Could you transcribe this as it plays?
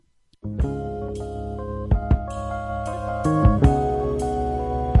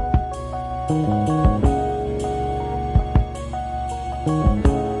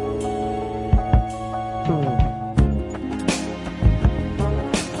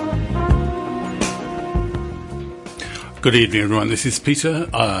Good evening, everyone. This is Peter,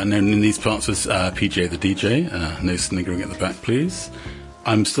 known in these parts as PJ the DJ. No sniggering at the back, please.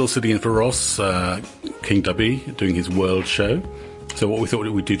 I'm still sitting in for Ross, King Dubby, doing his world show. So what we thought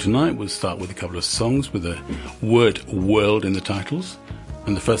we'd do tonight was start with a couple of songs with the word world in the titles.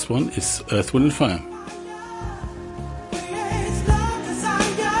 And the first one is Earth, Wind and Fire.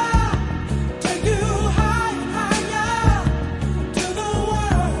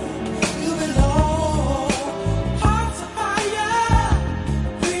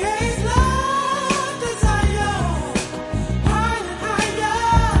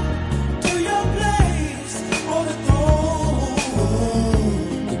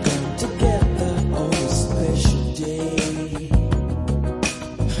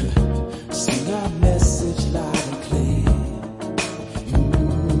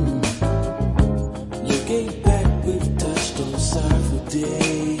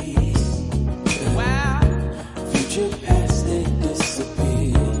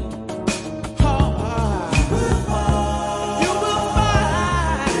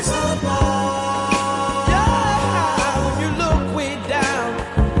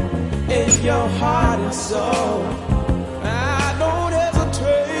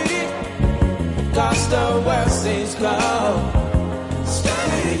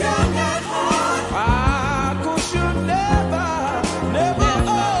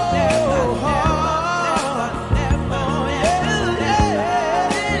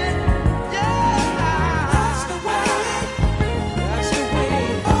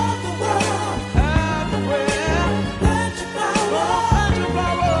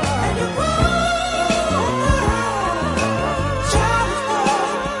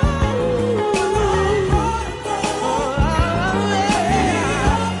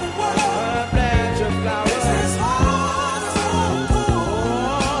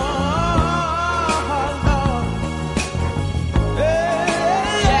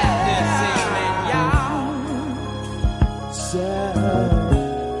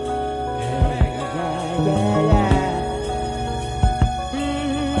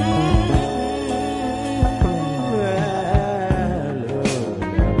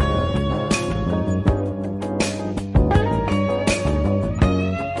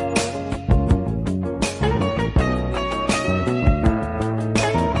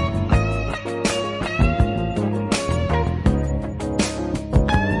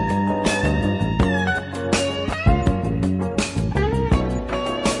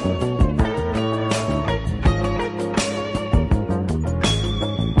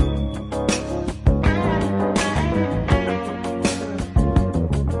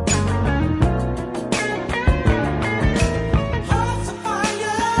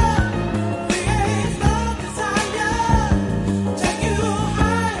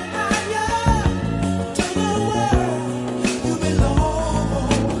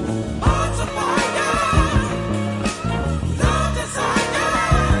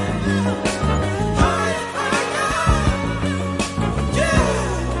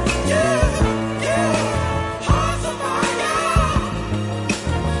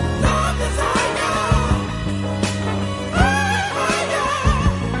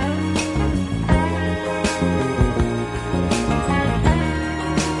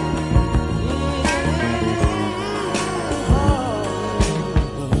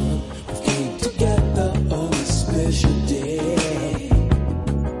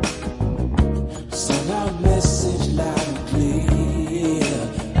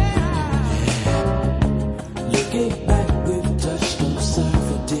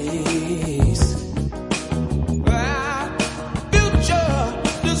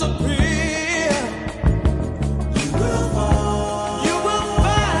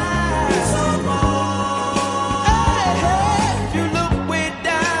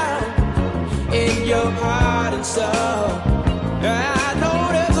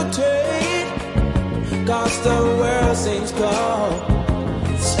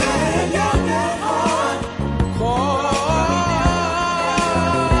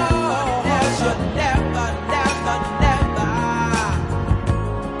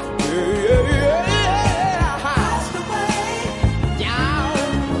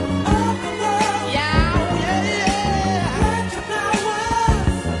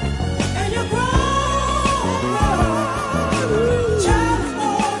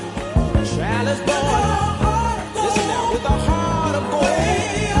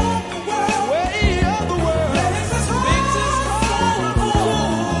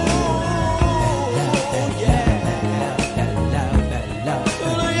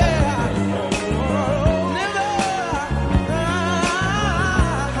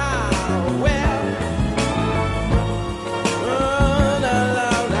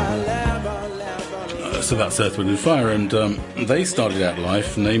 So that's Earth, Wind and Fire, and they started out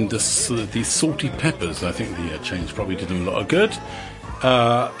life named the Salty Peppers. I think the change probably did them a lot of good.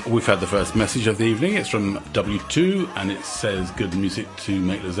 We've had the first message of the evening. It's from W2, and it says, good music to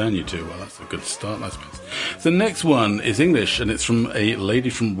make lasagna to. Well, that's a good start, I suppose. The next one is English, and it's from a lady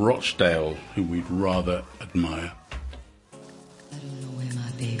from Rochdale, who we'd rather admire. I don't know where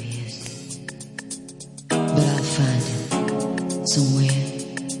my baby is, but I'll find him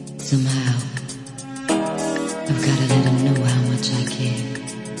somewhere, somehow. I've gotta let him know how much I care.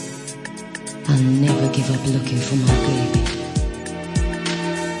 I'll never give up looking for my baby.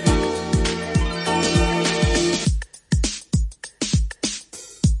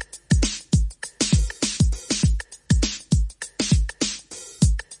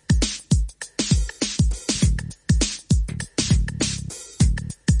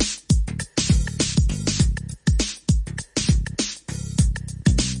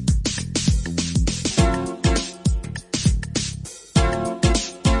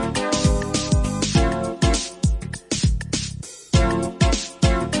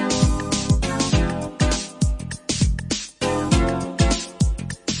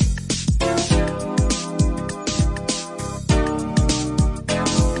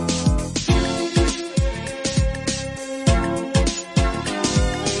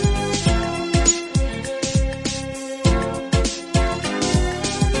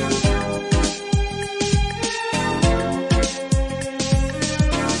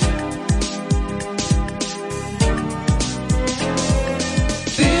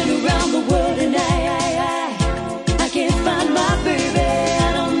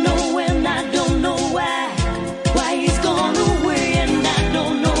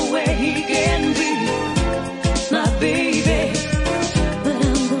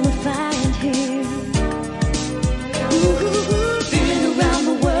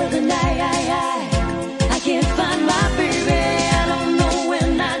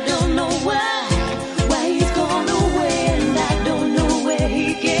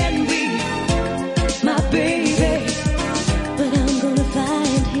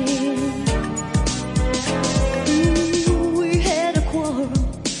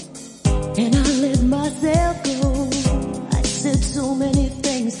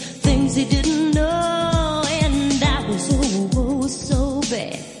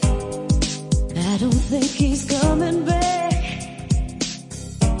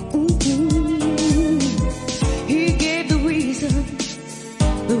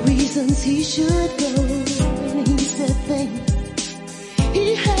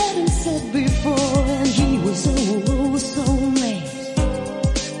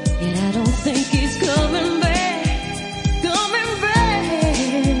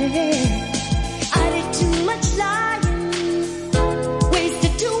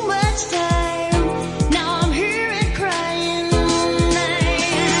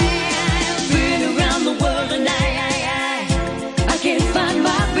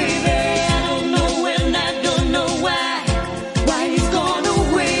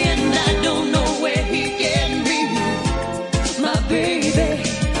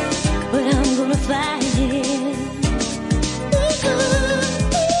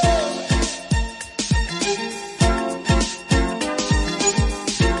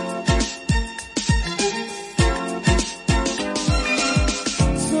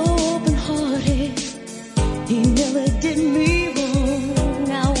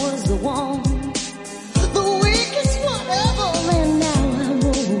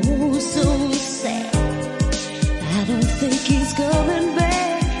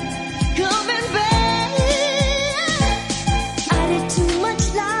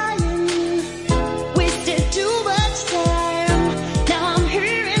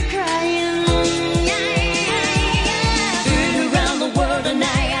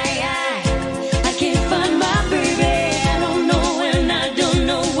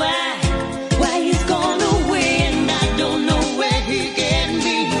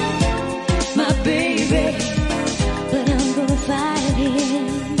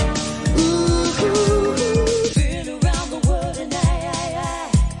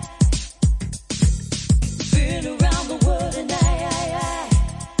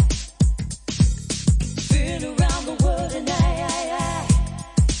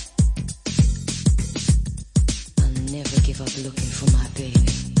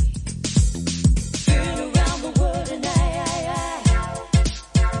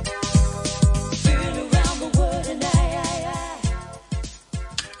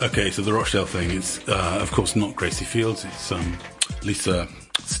 Okay, so the Rochdale thing is, of course, not Gracie Fields. It's Lisa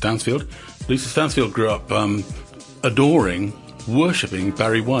Stansfield. Lisa Stansfield grew up adoring, worshipping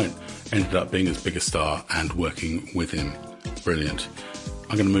Barry White. ended up being as big a star and working with him. Brilliant.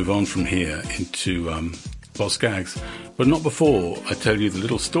 I'm going to move on from here into Boz Scaggs, but not before I tell you the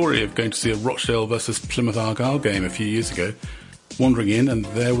little story of going to see a Rochdale versus Plymouth Argyle game a few years ago. Wandering in, and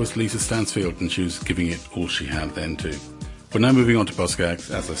there was Lisa Stansfield, and she was giving it all she had then too. But now moving on to Boz Scaggs,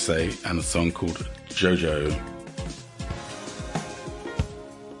 as I say, and a song called Jojo.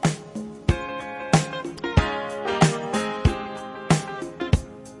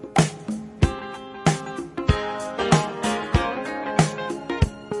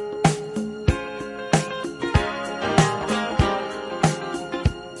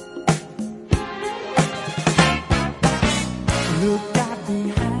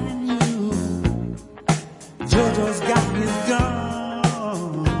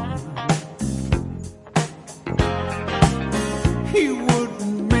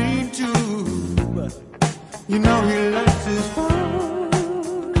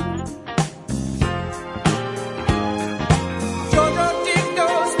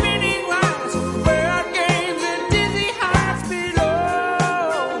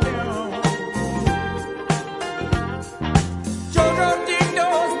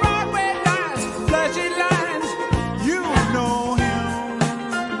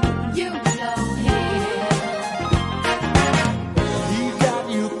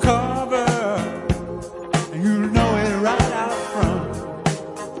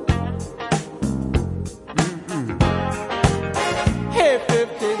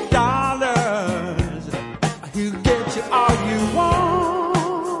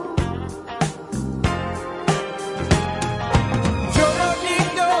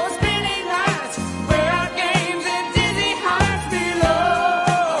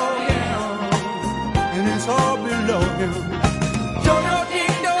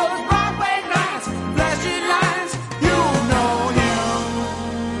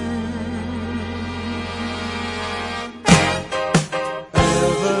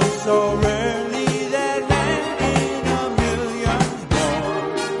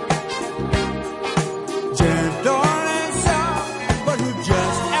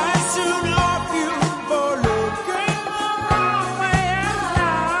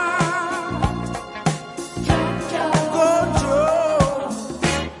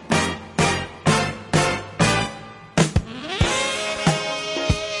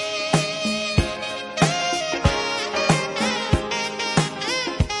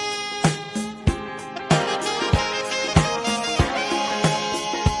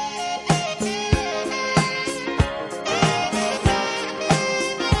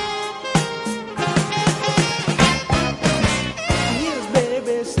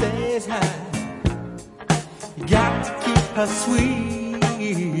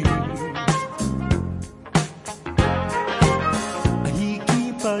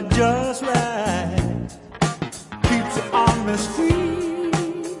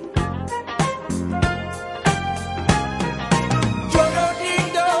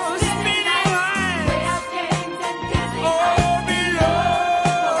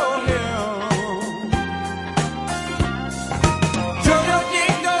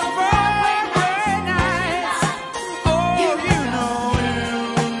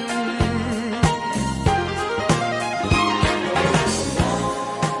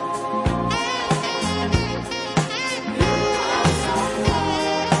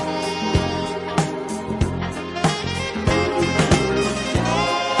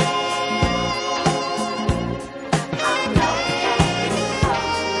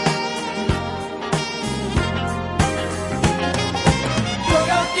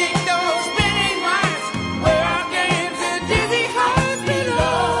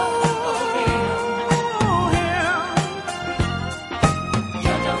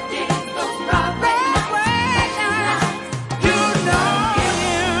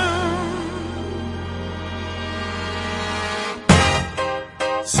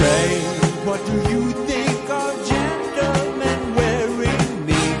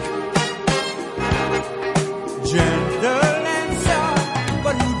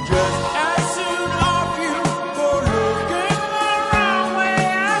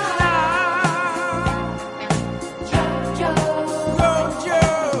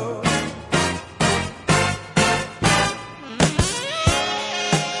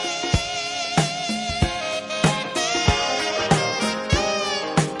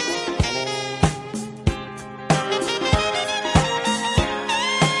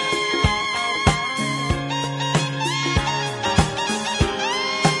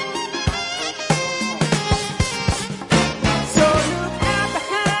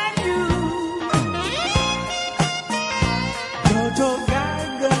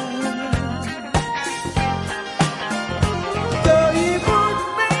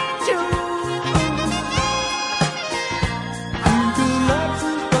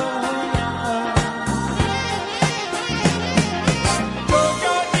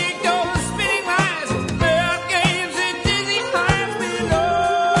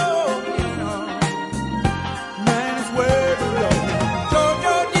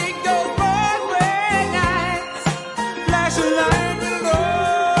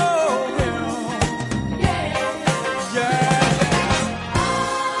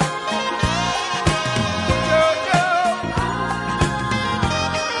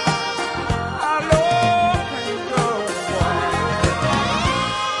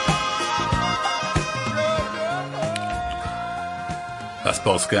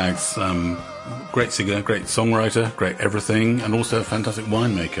 Boz Scaggs. Great singer, great songwriter, great everything, and also a fantastic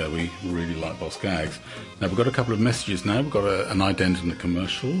winemaker. We really like Boz Scaggs. Now, we've got a couple of messages now. We've got an ident and a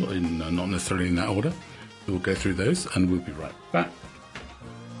commercial, not necessarily in that order. We'll go through those, and we'll be right back.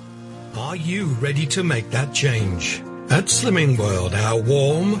 Are you ready to make that change? At Slimming World, our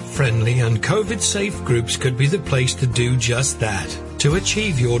warm, friendly and COVID-safe groups could be the place to do just that. To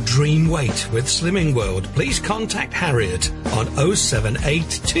achieve your dream weight with Slimming World, please contact Harriet on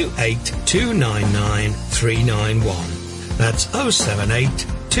 07828 299 391. That's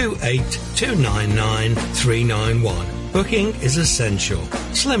 07828 299 391. Booking is essential.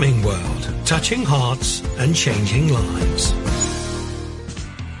 Slimming World, touching hearts and changing lives.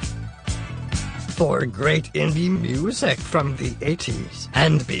 For great indie music from the 80s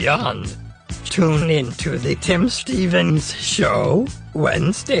and beyond, tune in to the Tim Stevens Show,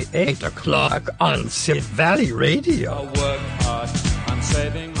 Wednesday 8 o'clock on Sid Valley Radio. I work hard, I'm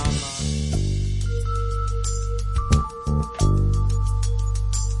saving my money.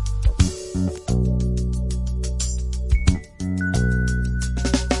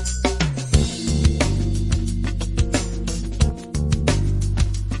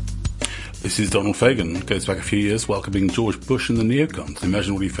 This is Donald Fagen. Goes back a few years, welcoming George Bush and the Neocons.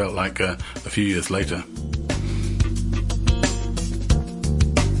 Imagine what he felt like a few years later.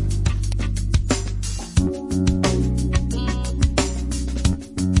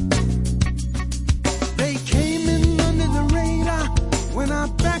 They came in under the radar when our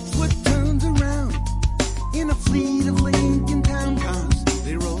backs were turned around. In a fleet of Lincoln Town cars,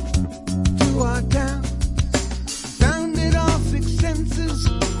 they rolled to our town. Sounded our six senses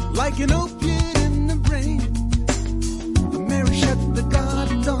like an opiate in the brain. Mary shut the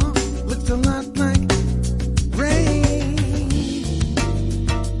garden door, looked a lot like rain.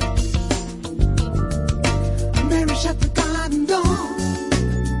 Mary shut the garden door.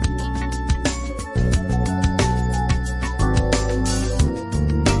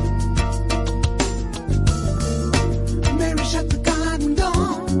 Mary shut the garden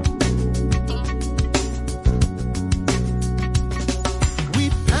door. We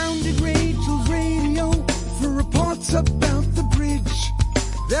pounded Rachel's radio for reports about the bridge.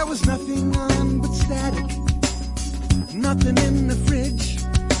 There was nothing on but static, nothing in the fridge.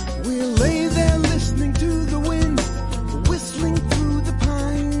 We lay there listening to the wind, whistling through the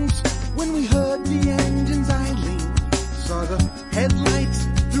pines. When we heard the engines idling, saw the headlights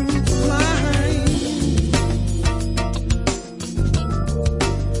through the blinds.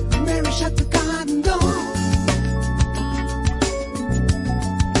 Mary shut the garden door.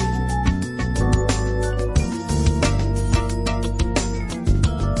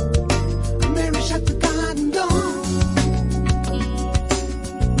 Mary shut the garden door.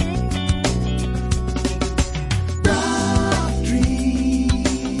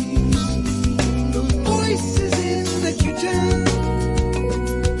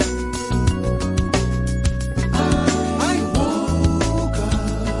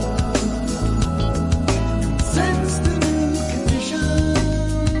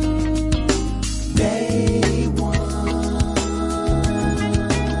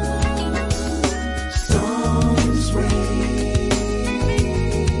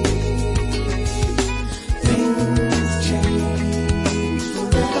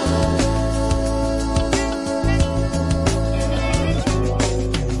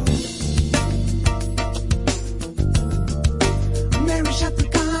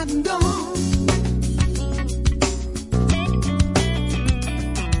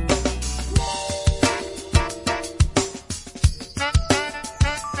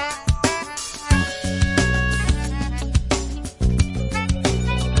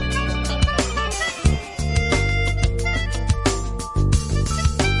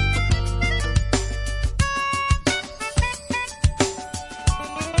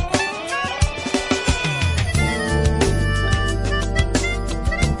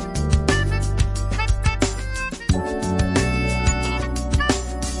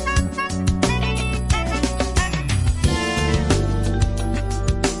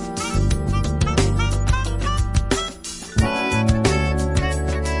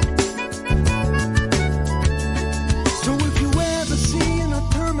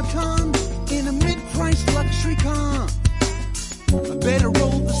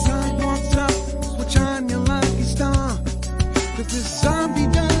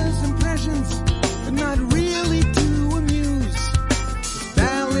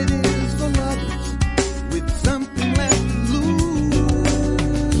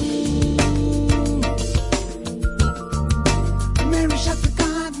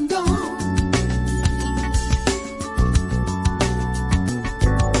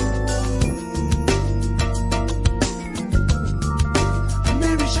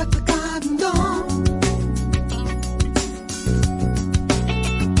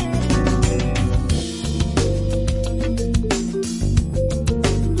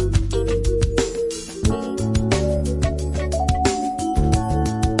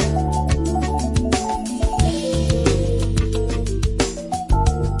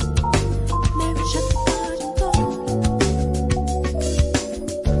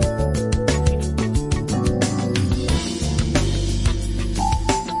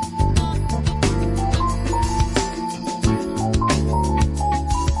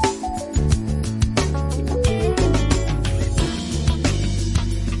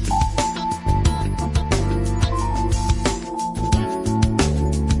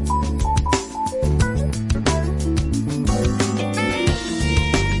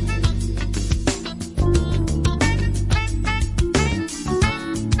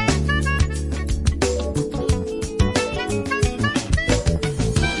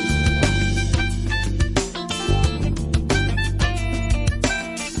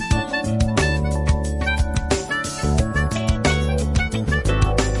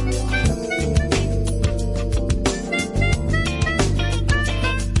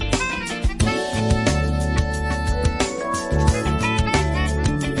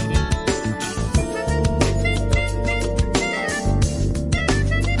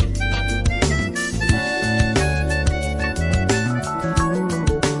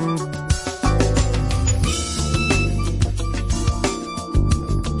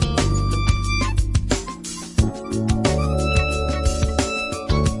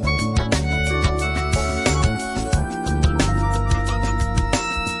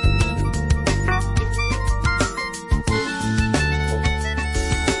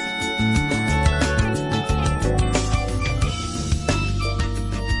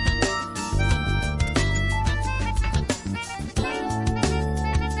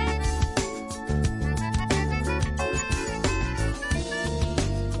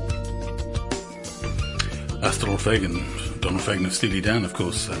 Donald Fagen of Steely Dan, of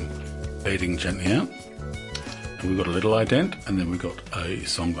course, fading gently out. And we've got a little ident, and then we've got a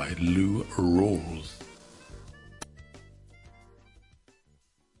song by Lou Rawls.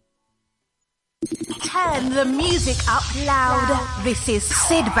 Turn the music up loud. This is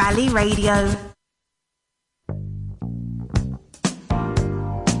Sid Valley Radio.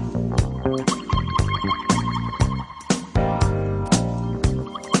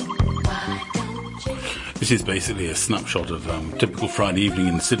 This is basically a snapshot of typical Friday evening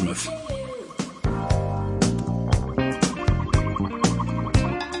in Sidmouth.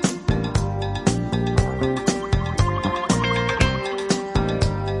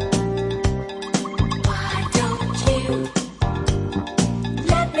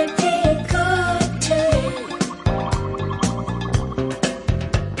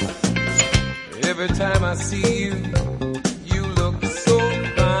 Every time I see you, you look so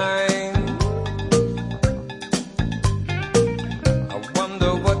fine. I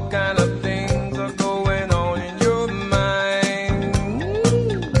wonder what kind of things are going on in your mind.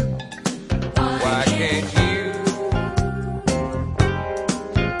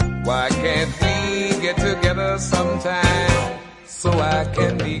 Why can't we get together sometime so I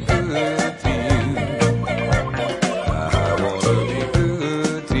can be good to you? I wanna be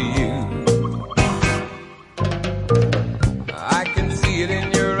good to you. I can see it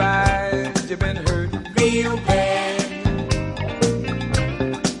in your eyes, you've been hurt real bad.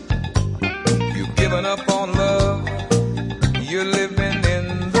 You've given up on love, you're living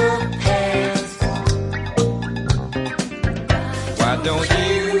in the past. Why don't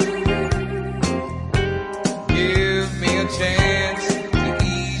you give me a chance to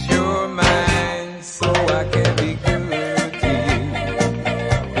ease your mind so I can be good to you?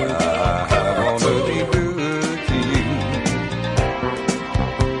 I wanna be good to you.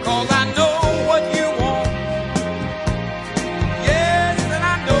 'Cause I know what you want. Yes, and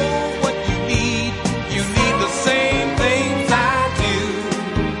I know what you need. You need the same things I do.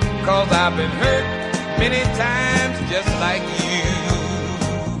 'Cause I've been hurt many times just like you.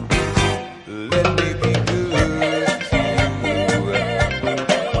 Let me be good to you.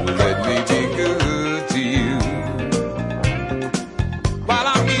 Let me be good to you. While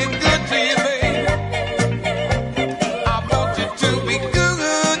I'm being good to you, babe, I want you to be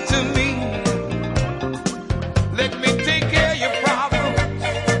good to me. Let me take care of your problems.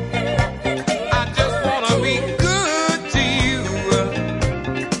 I just wanna be good to you.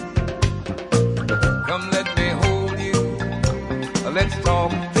 Come, let me hold you. Let's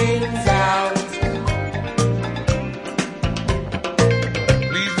talk things out.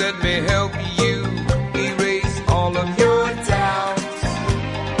 Please let me help you erase all of your doubts.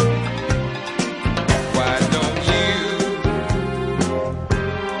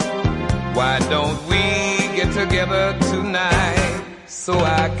 Why don't we get together tonight so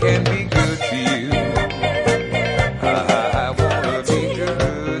I can be good to you? I wanna be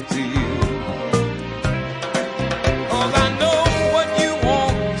good to you. 'Cause I know what you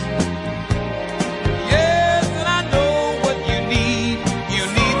want. Yes, and I know what you need. You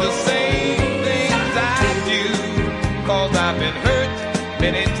need the same things I do. 'Cause I've been hurt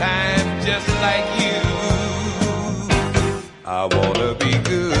many times just like you. I wanna be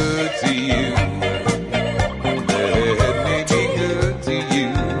good to you. Let me be good to you.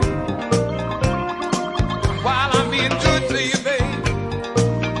 While I'm being good to you, babe,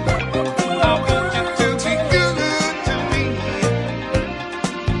 I want you to be good to me.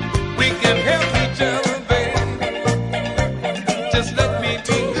 We can help each other, babe. Just let me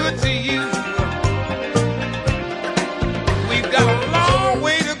be good to you. We've got a long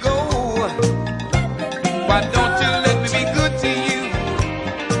way to go. Why don't you let me be good to you?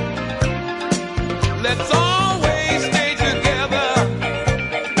 Let's always stay together.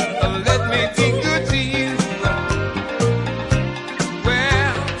 Let me be good to you.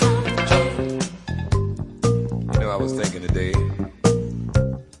 Well, you know, I was thinking today,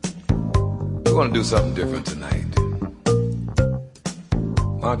 we're gonna do something different tonight.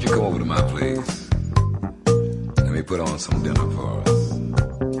 Why don't you come over to my place? Let me put on some dinner for us.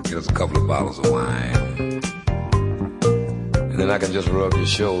 Get us a couple of bottles of wine. And then I can just rub your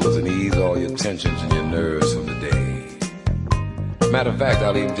shoulders and ease all your tensions and your nerves from the day. Matter of fact,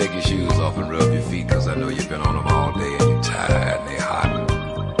 I'll even take your shoes off and rub your feet, 'cause I know you've been on them all day and you're tired and they're hot.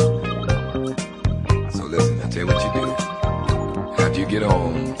 So listen, I'll tell you what you do. After you get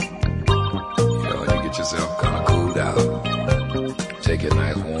home, you know, you get yourself kind of cooled out. Take a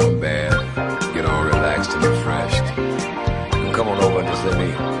nice warm bath, get all relaxed and refreshed. And come on over and just let me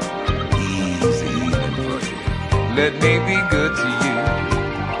ease the evening for you. Let me be good to you.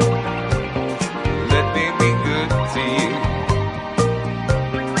 Let me be good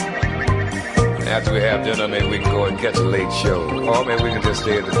after we have dinner, maybe we can go and catch a late show. Or maybe we can just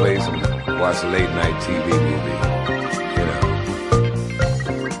stay at the place and watch a late night TV movie. You know.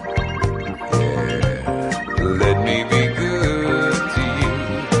 Yeah. Let me be good to you.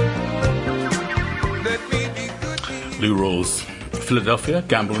 Let me be good to you. Lou Rawls, Philadelphia,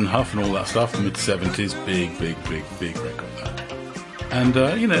 Gamble and Huff and all that stuff, mid-70s, big record there. And,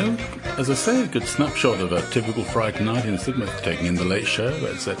 you know, as I say, a good snapshot of a typical Friday night in Sidmouth, taking in the late show,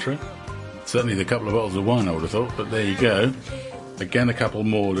 etc. Certainly the couple of bottles of wine, I would have thought, but there you go. Again, a couple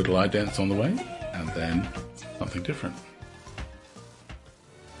more little idents on the way, and then something different.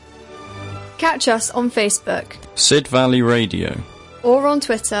 Catch us on Facebook, Sid Valley Radio, or on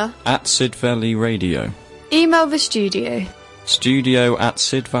Twitter, @Sid Valley Radio. Email the studio,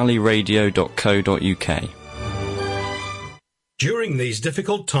 studio@sidvalleyradio.co.uk. During these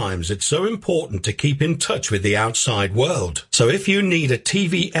difficult times, it's so important to keep in touch with the outside world. So if you need a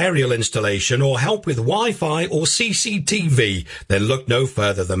TV aerial installation or help with Wi-Fi or CCTV, then look no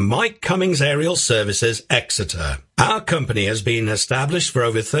further than Mike Cummings Aerial Services, Exeter. Our company has been established for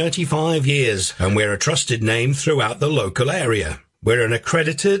over 35 years, and we're a trusted name throughout the local area. We're an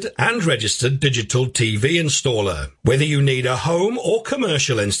accredited and registered digital TV installer. Whether you need a home or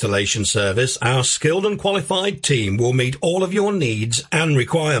commercial installation service, our skilled and qualified team will meet all of your needs and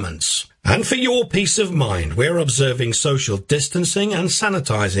requirements. And for your peace of mind, we're observing social distancing and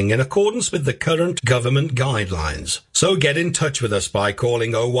sanitizing in accordance with the current government guidelines. So get in touch with us by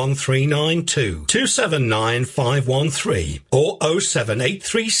calling 01392 279 513 or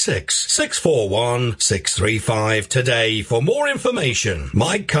 07836 641 635 today for more information.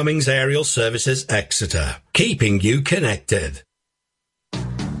 Mike Cummings Aerial Services, Exeter, keeping you connected.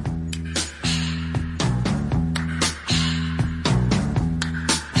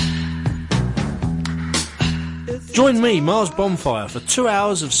 Join me, Mars Bonfire, for 2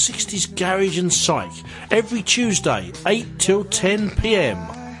 hours of 60s garage and psych every Tuesday, 8 till 10 p.m.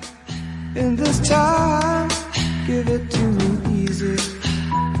 In this time, give it to me easy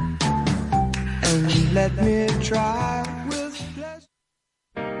and let me try with pleasure.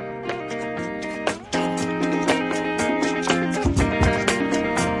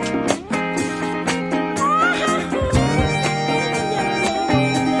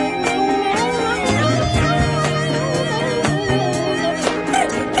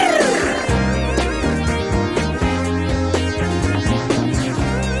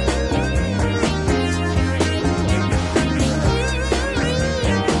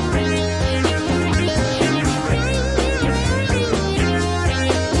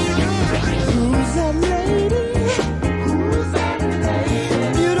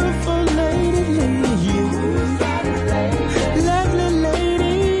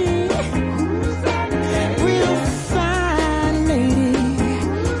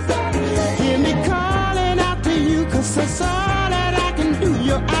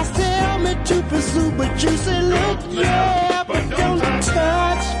 But you say, look, yeah, but don't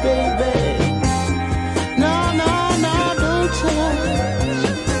touch, baby. No, no, no, don't touch.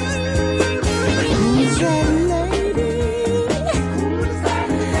 Who's that lady? Who's that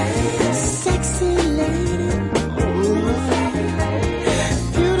lady? Sexy lady. Who's that lady?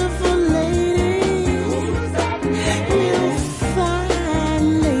 Beautiful lady. Who's that lady? Real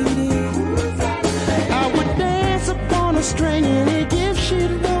fine lady. Who's that lady? I would dance upon a string, any gift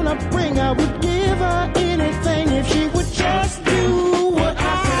she'd wanna bring, I would give her anything if she would just do what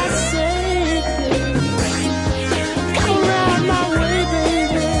I say. Come round my way,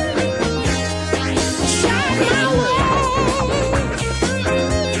 baby. Shine my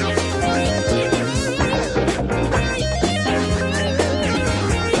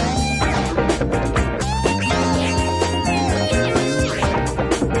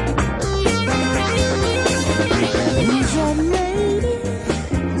Who's that lady?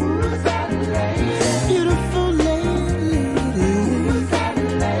 Who's that lady?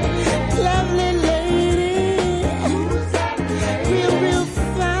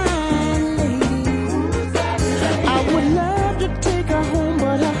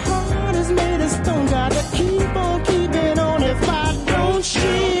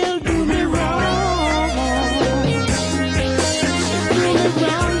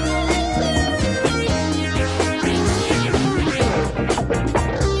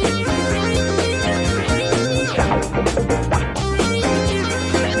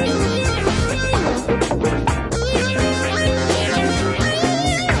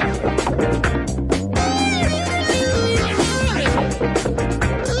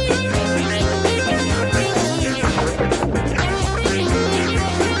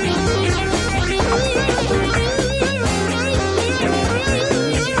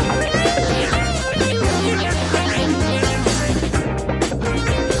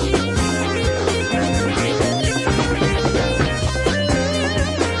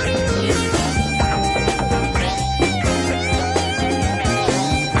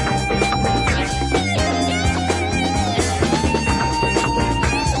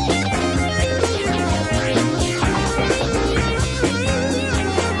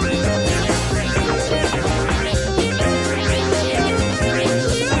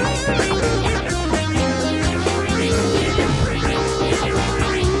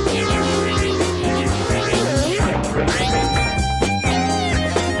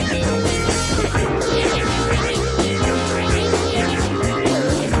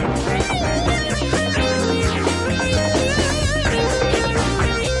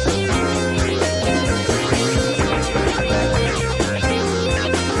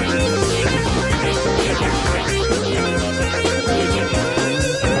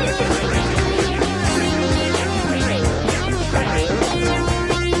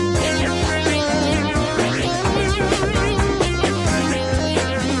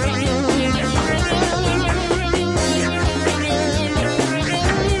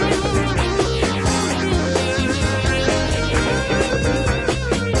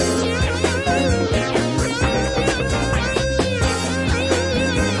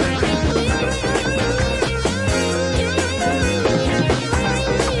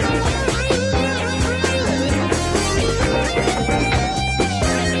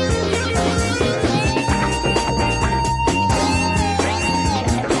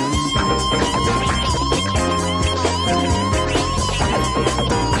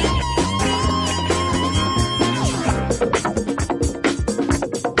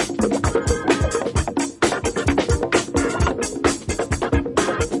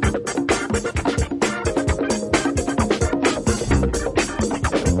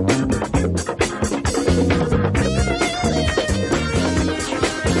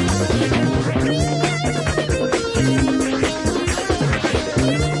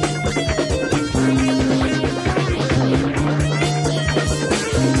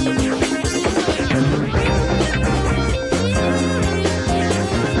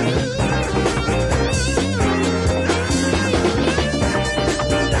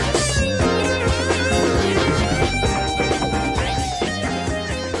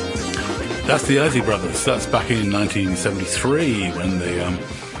 That's the Isley Brothers. That's back in 1973 when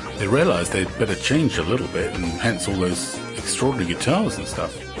they realised they'd better change a little bit, and hence all those extraordinary guitars and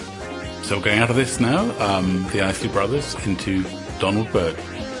stuff. So we're going out of this now, the Isley Brothers, into Donald Byrd.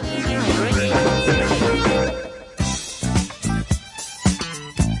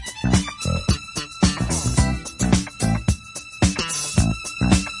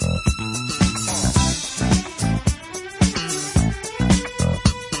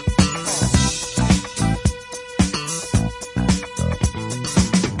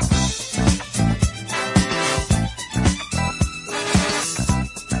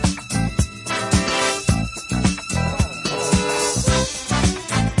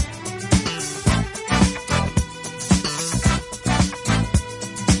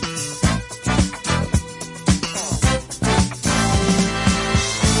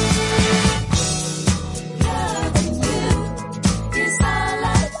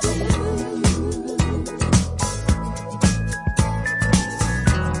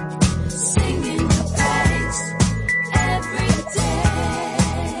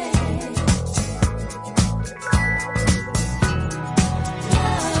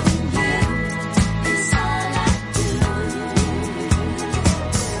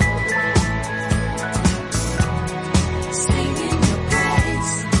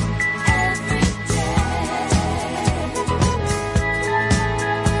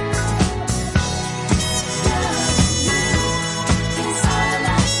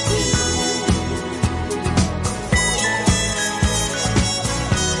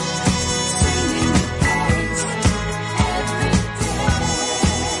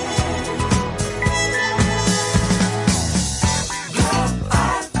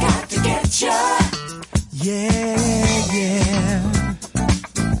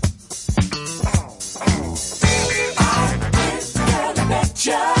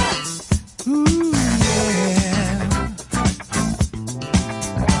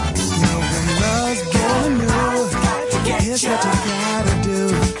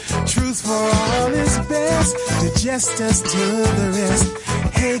 Just us to the rest.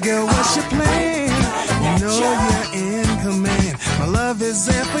 Hey girl, what's your plan? You know you're in command. My love is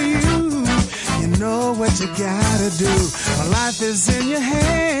there for you. You know what you gotta do. My life is in your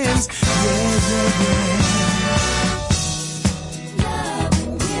hands. Yeah, yeah, yeah.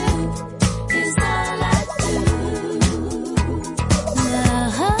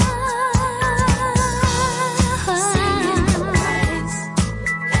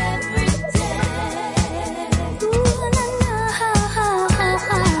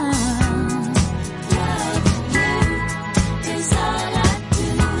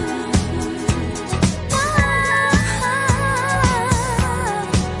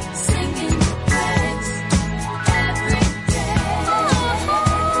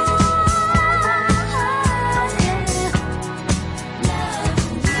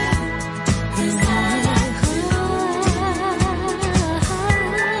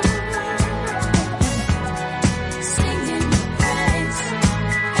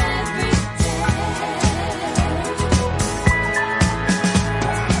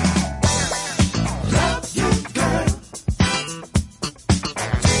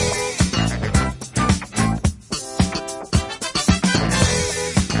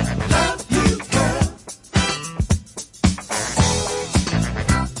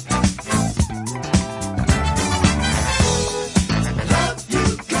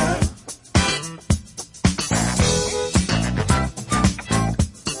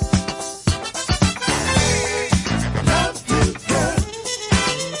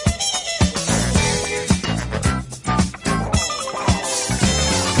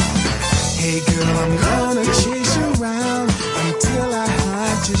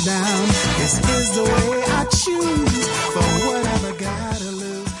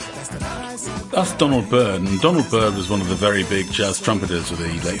 That's Donald Byrd, and Donald Byrd was one of the very big jazz trumpeters of the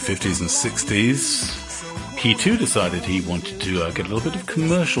late 50s and 60s. He too decided he wanted to get a little bit of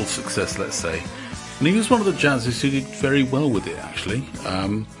commercial success, let's say. And he was one of the jazzers who did very well with it, actually.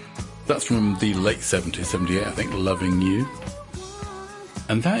 That's from the late 70s, 78, I think, Loving You.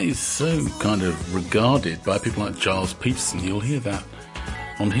 And that is so kind of regarded by people like Giles Peterson. You'll hear that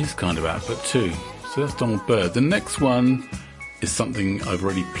on his kind of output too. So that's Donald Byrd. The next one is something I've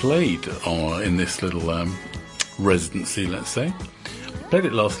already played in this little residency, let's say. I played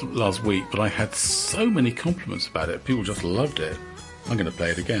it last week, but I had so many compliments about it. People just loved it. I'm going to play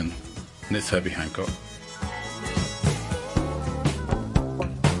it again. And it's Herbie Hancock.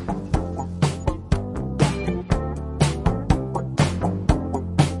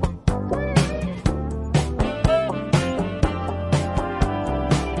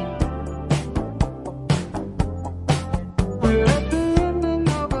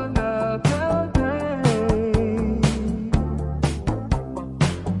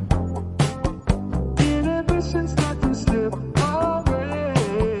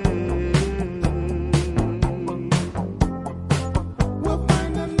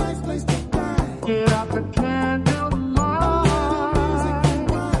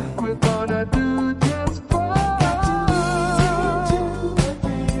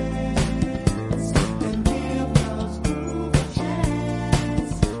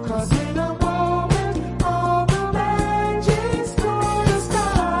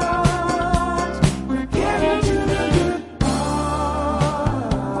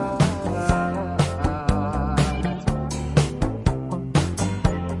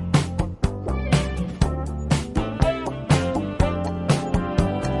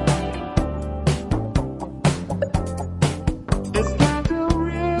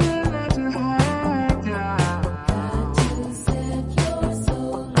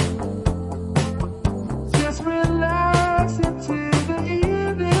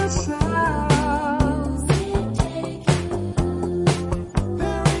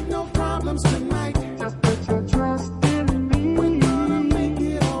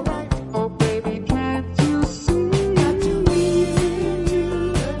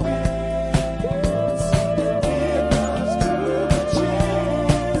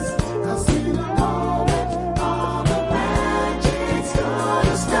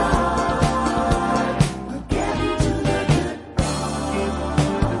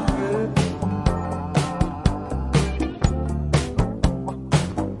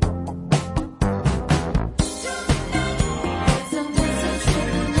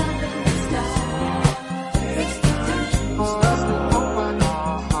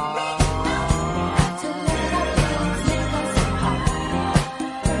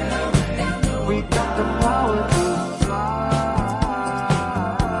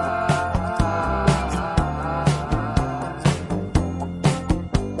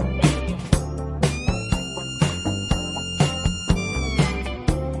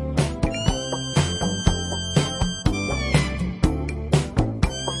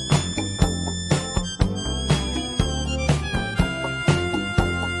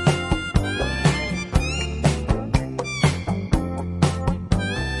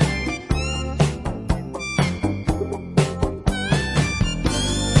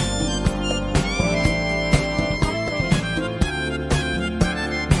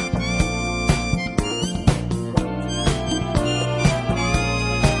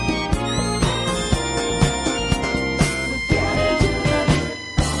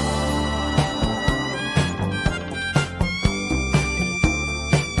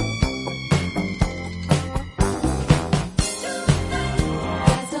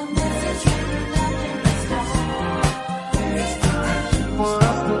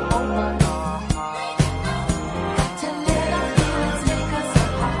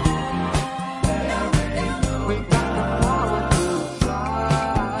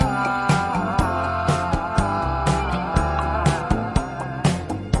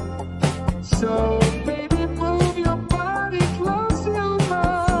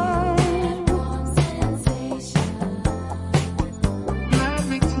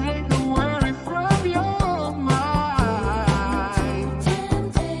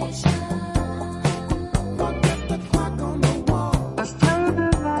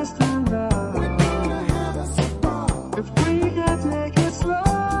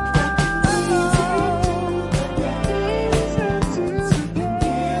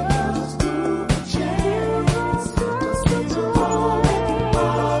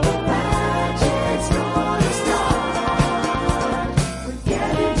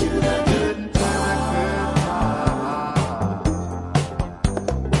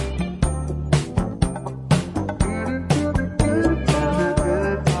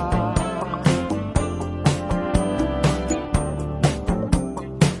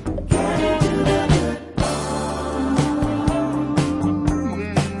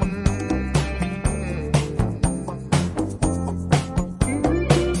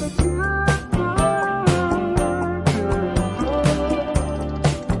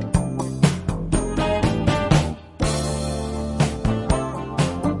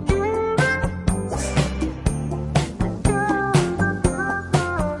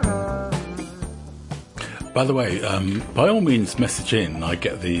 By the way, by all means, message in. I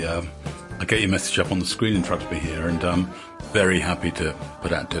get your message up on the screen in front of me here, and I'm very happy to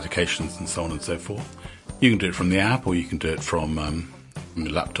put out dedications and so on and so forth. You can do it from the app, or you can do it from your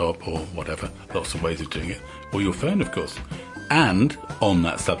laptop or whatever. Lots of ways of doing it, or your phone, of course. And on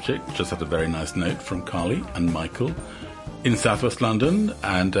that subject, just had a very nice note from Carly and Michael in Southwest London,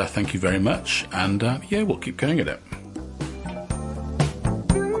 and thank you very much. And yeah, we'll keep going at it.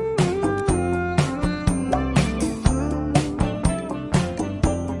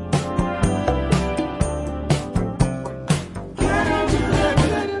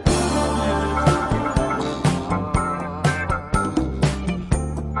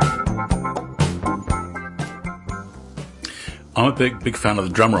 I'm a big fan of the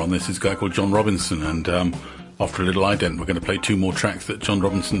drummer on this. This guy called John Robinson, and after a little ident, we're going to play 2 more tracks that John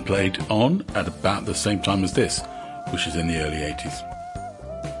Robinson played on at about the same time as this, which is in the early 80s.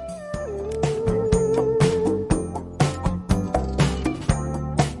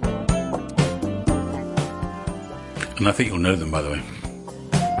 And I think you'll know them, by the way.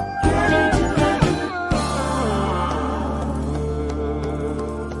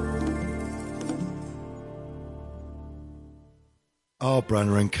 R.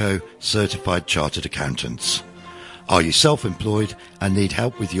 Branner & Co. Certified Chartered Accountants. Are you self-employed and need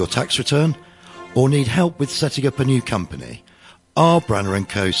help with your tax return? Or need help with setting up a new company? R. Branner &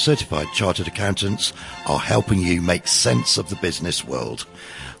 Co. Certified Chartered Accountants are helping you make sense of the business world.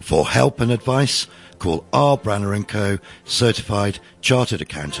 For help and advice, call R. Branner & Co. Certified Chartered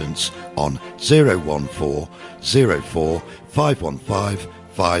Accountants on 014 04 515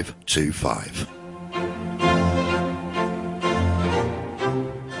 525.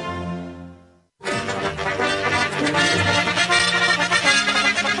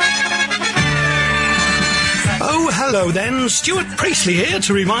 Hello then, Stuart Priestley here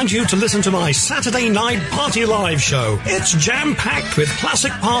to remind you to listen to my Saturday night party live show. It's jam-packed with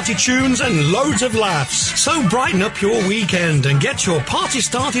classic party tunes and loads of laughs. So brighten up your weekend and get your party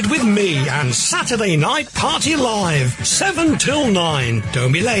started with me and Saturday Night Party Live, 7 till 9.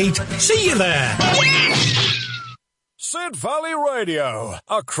 Don't be late. See you there. Sid Valley Radio,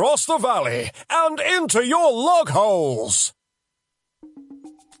 across the valley and into your log holes.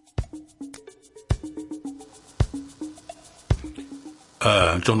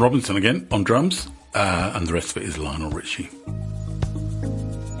 John Robinson again on drums, and the rest of it is Lionel Richie.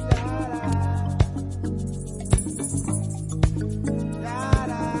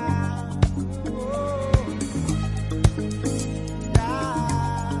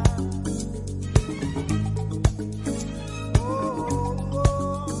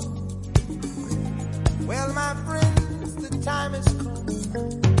 Well, my friends, the time has come.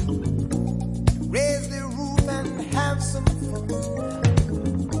 Raise the roof and have some fun.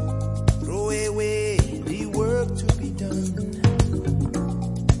 Away the work to be done.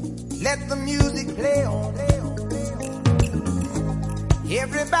 Let the music play on.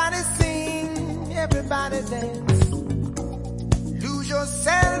 Everybody sing, everybody dance. Lose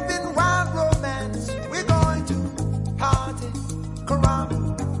yourself in wild romance. We're going to party,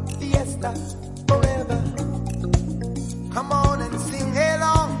 caramba, fiesta, forever. Come on and sing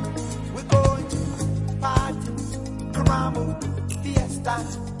along. We're going to party, caramba, fiesta,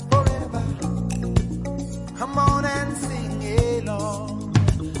 forever. Come on and sing along.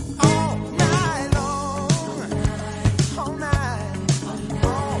 All night long. All night.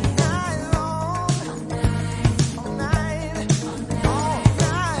 All night long. All night. All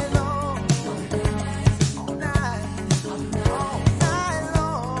night long. All night. All night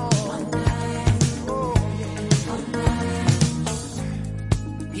long. Oh, yeah.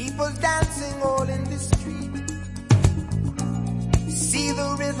 People dancing all in the street. See the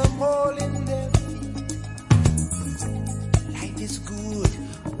rhythm all in their feet. Life is good,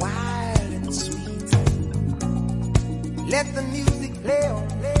 wild and sweet. Let the music play on,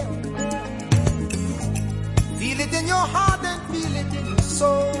 play on, play on. Feel it in your heart and feel it in your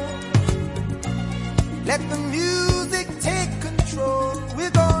soul. Let the music take control.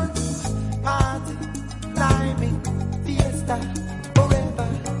 We're going to party, climbing, fiesta, forever.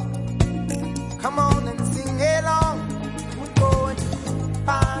 Come on and sing along. We're going to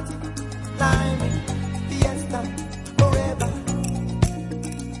party, climbing, fiesta, forever.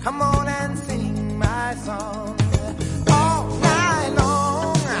 Come on and sing my song. All night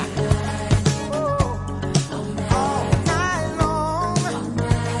long,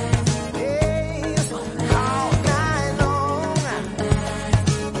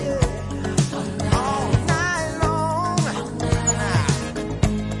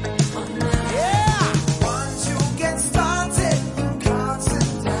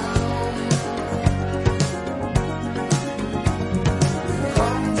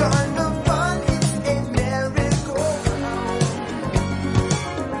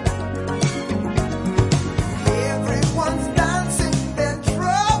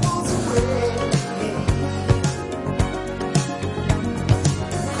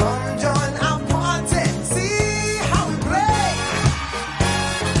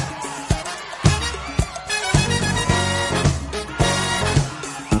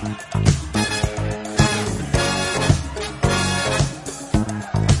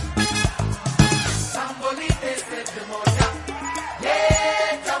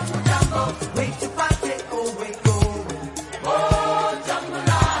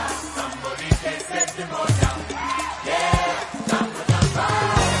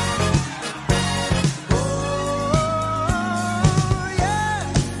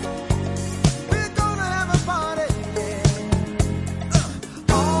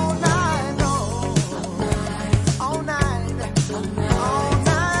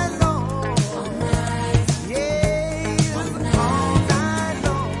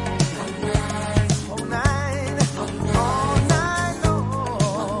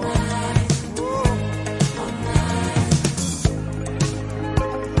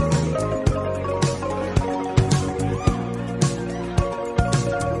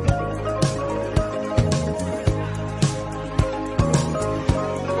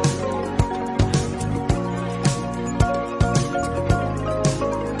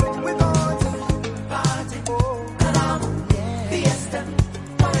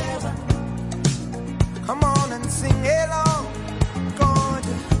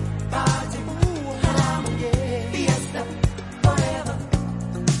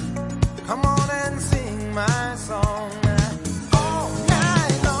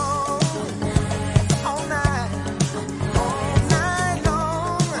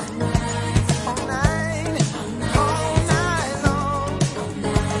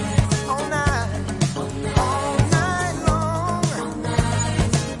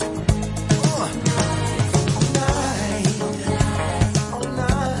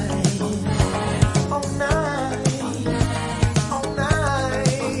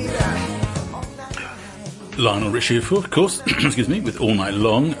 Lionel Richie, of course, excuse me, with All Night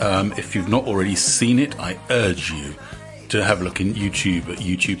Long. If you've not already seen it, I urge you to have a look in YouTube at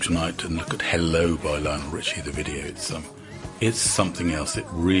YouTube tonight and look at Hello by Lionel Richie, the video. It's something else, it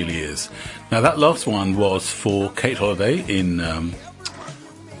really is. Now, that last one was for Kate Holiday in, I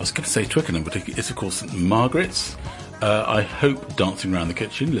was going to say Twickenham, but it's of course St Margaret's. I hope dancing around the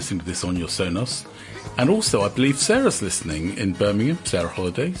kitchen, listening to this on your Sonos. And also, I believe Sarah's listening in Birmingham, Sarah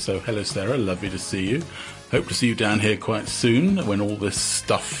Holiday. So, hello, Sarah. Lovely to see you. Hope to see you down here quite soon when all this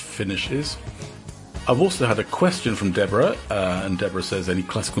stuff finishes. I've also had a question from Deborah, and Deborah says, any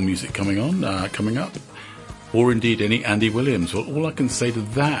classical music coming up? Or indeed any Andy Williams? Well, all I can say to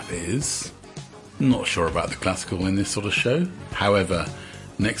that is, I'm not sure about the classical in this sort of show. However,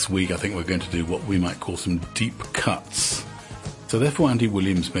 next week I think we're going to do what we might call some deep cuts. So therefore Andy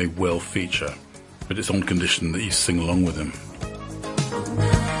Williams may well feature. But it's on condition that you sing along with him.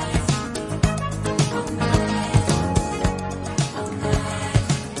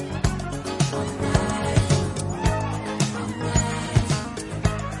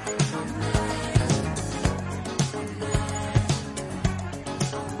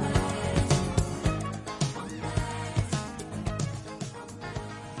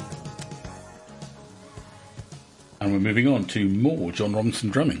 And we're moving on to more John Robinson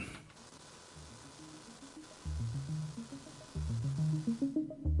drumming.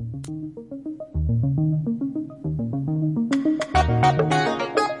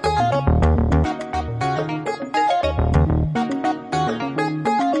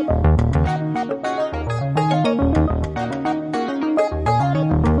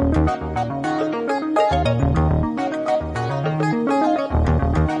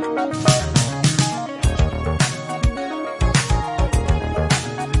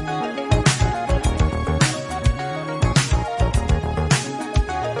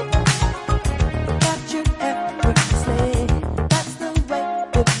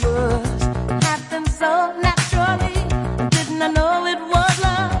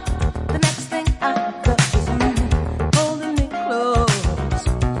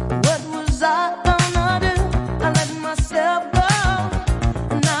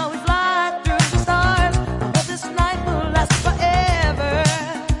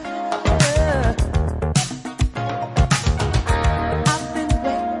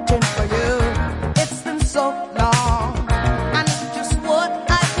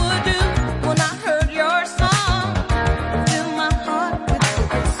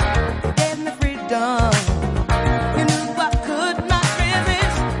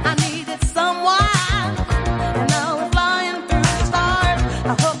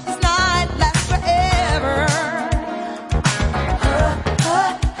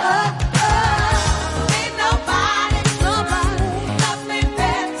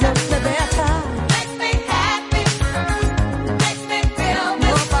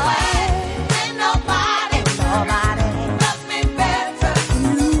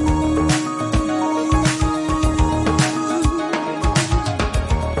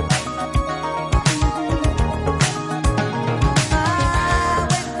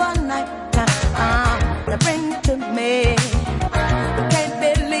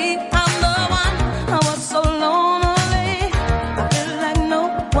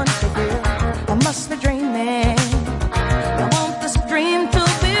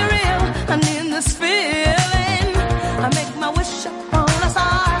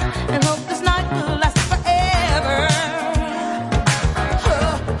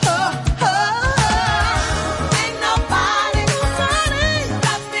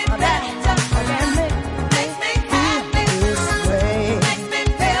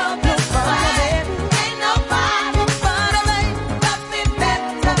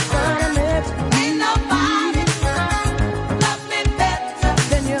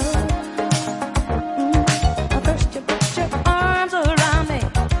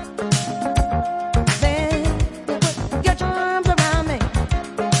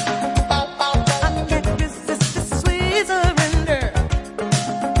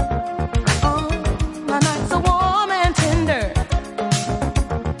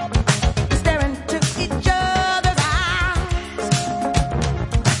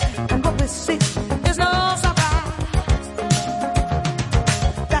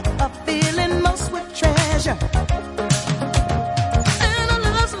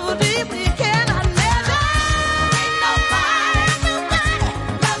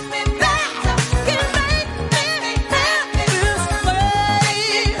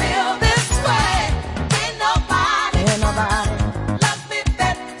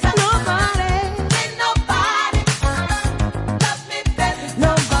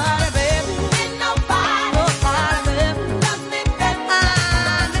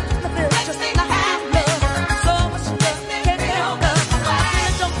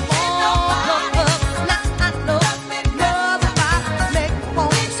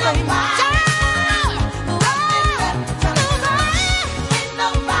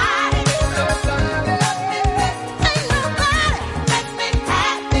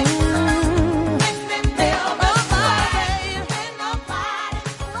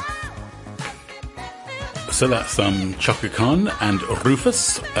 So that's Chaka Khan and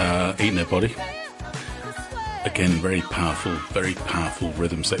Rufus, Eating Their Body. Again, very powerful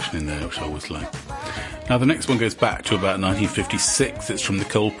rhythm section in there, which I always like. Now the next one goes back to about 1956. It's from the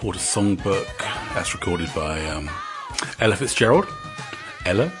Cole Porter Songbook. That's recorded by Ella Fitzgerald.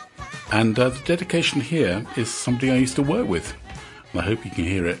 Ella. And the dedication here is somebody I used to work with. And I hope you can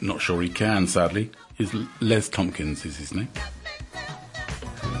hear it. Not sure he can, sadly. Is Les Tompkins is his name.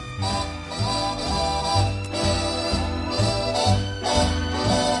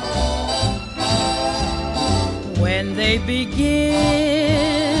 When they begin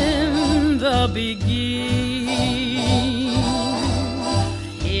the beginning,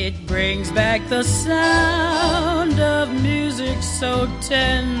 it brings back the sound of music so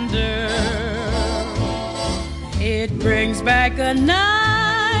tender. It brings back a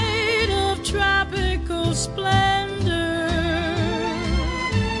night of tropical splendor.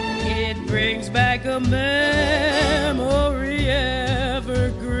 It brings back a memory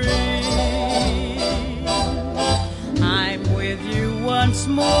evergreen. I'm with you once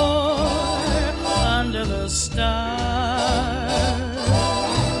more under the stars,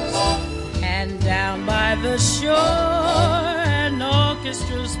 and down by the shore an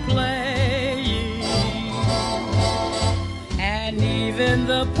orchestra's playing, and even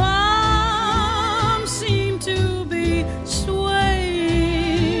the palms seem to be swaying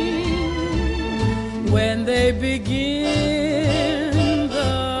when they begin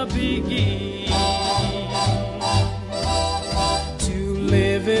the beginning. To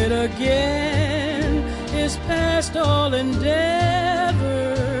live it again is past all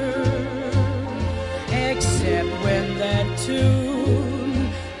endeavor, except when that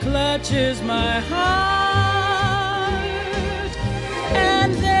tune clutches my heart,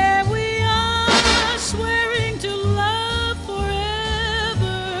 and there we are swearing to love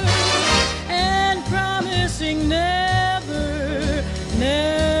forever and promising never,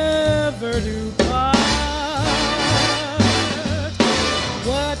 never to part.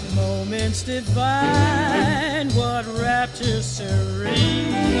 What moments divine, what rapture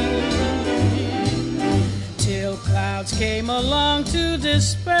serene, till clouds came along to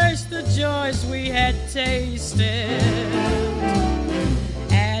disperse the joys we had tasted.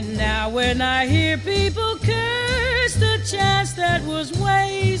 And now when I hear people curse the chance that was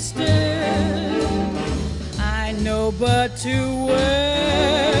wasted, I know but too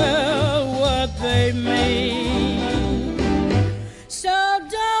well what they mean. So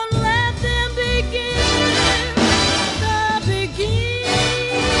don't let them begin the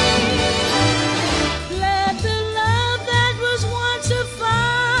beginning. Let the love that was once a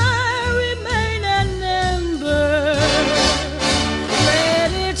fire remain an ember.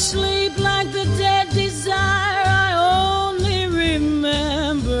 Let it sleep like the dead desire I only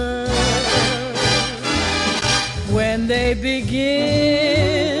remember. When they begin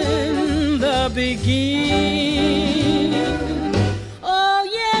the beginning, oh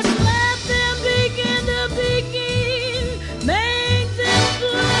yes, let them begin to begin. Make them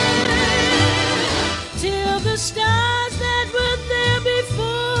play till the stars that were there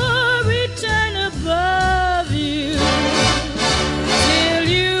before return above you, till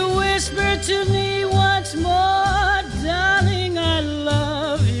you whisper to me once more, darling, I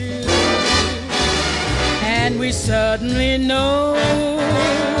love you. And we suddenly know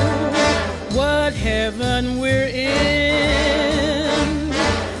what heaven we're in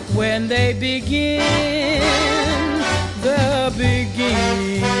when they begin the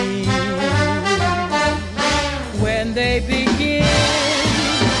beginning. When they begin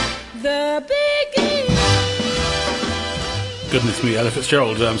the beginning. Goodness me, Ella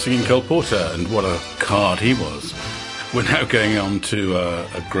Fitzgerald singing Cole Porter, and what a card he was. We're now going on to a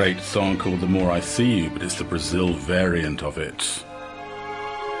great song called The More I See You, but it's the Brazil variant of it.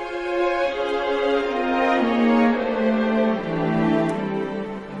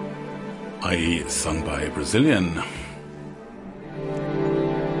 I.e. it's sung by a Brazilian.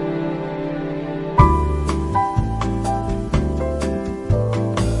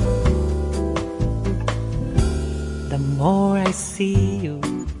 The more I see you,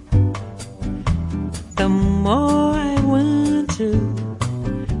 the more I want to.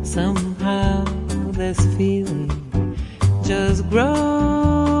 Somehow this feeling just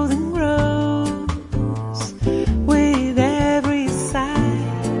grows and grows. With every sigh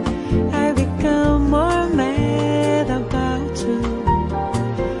I become more mad about you,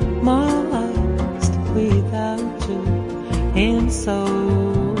 more lost without you, and so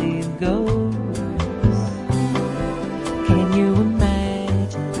it goes. Can you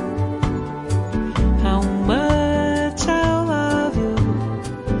imagine how much I love you?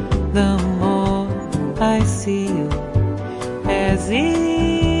 The more I see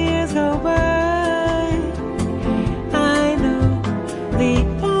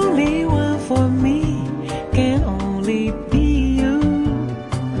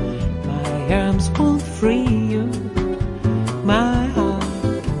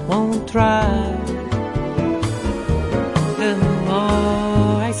try. The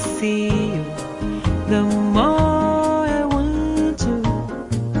more I see you, the more I want to.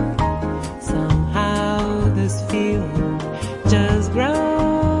 Somehow this feeling just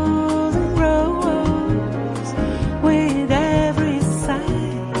grows and grows. With every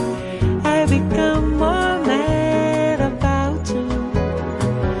sigh, I become more mad about you,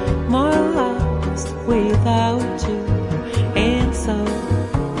 more lost without you, and so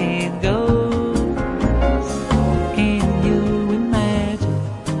it goes. Can you imagine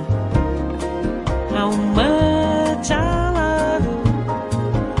how much I love you?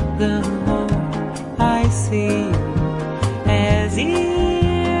 The more I see you as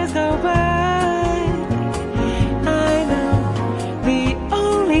years go by, I know the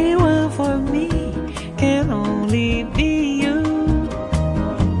only one for me can only be you.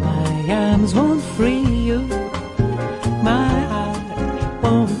 My arms won't free you, my heart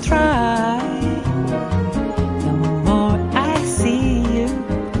won't try. The more I see you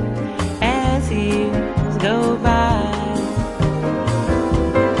as years go by.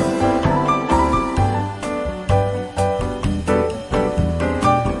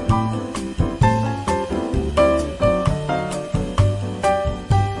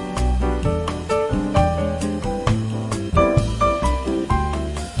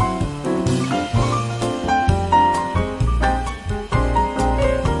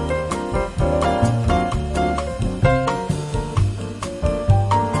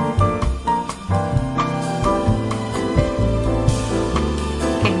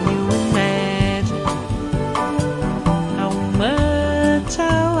 Can you imagine how much I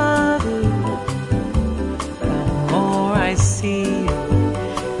love you? The more I see you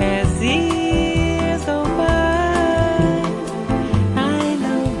as years go by, I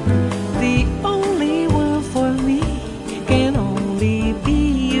know the only one for me can only be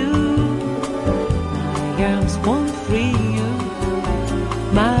you. My arms won't free you,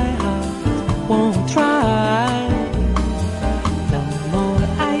 my heart won't try. The more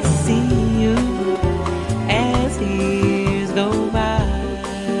I see you as years go by,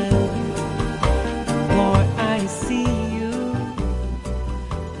 the more I see you.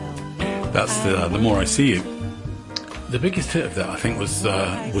 That's the more I see you. The biggest hit of that, I think, was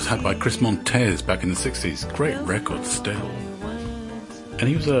had by Chris Montez back in the 60s. Great record still. And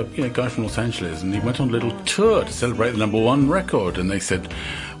he was a guy from Los Angeles, and he went on a little tour to celebrate the #1 record. And they said,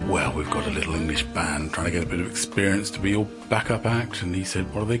 well, we've got a little English band trying to get a bit of experience to be your backup act. And he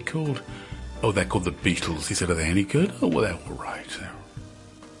said, what are they called? Oh, they're called the Beatles. He said, are they any good? Oh, well, they're all right.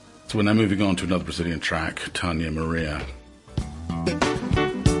 So we're now moving on to another Brazilian track, Tanya Maria.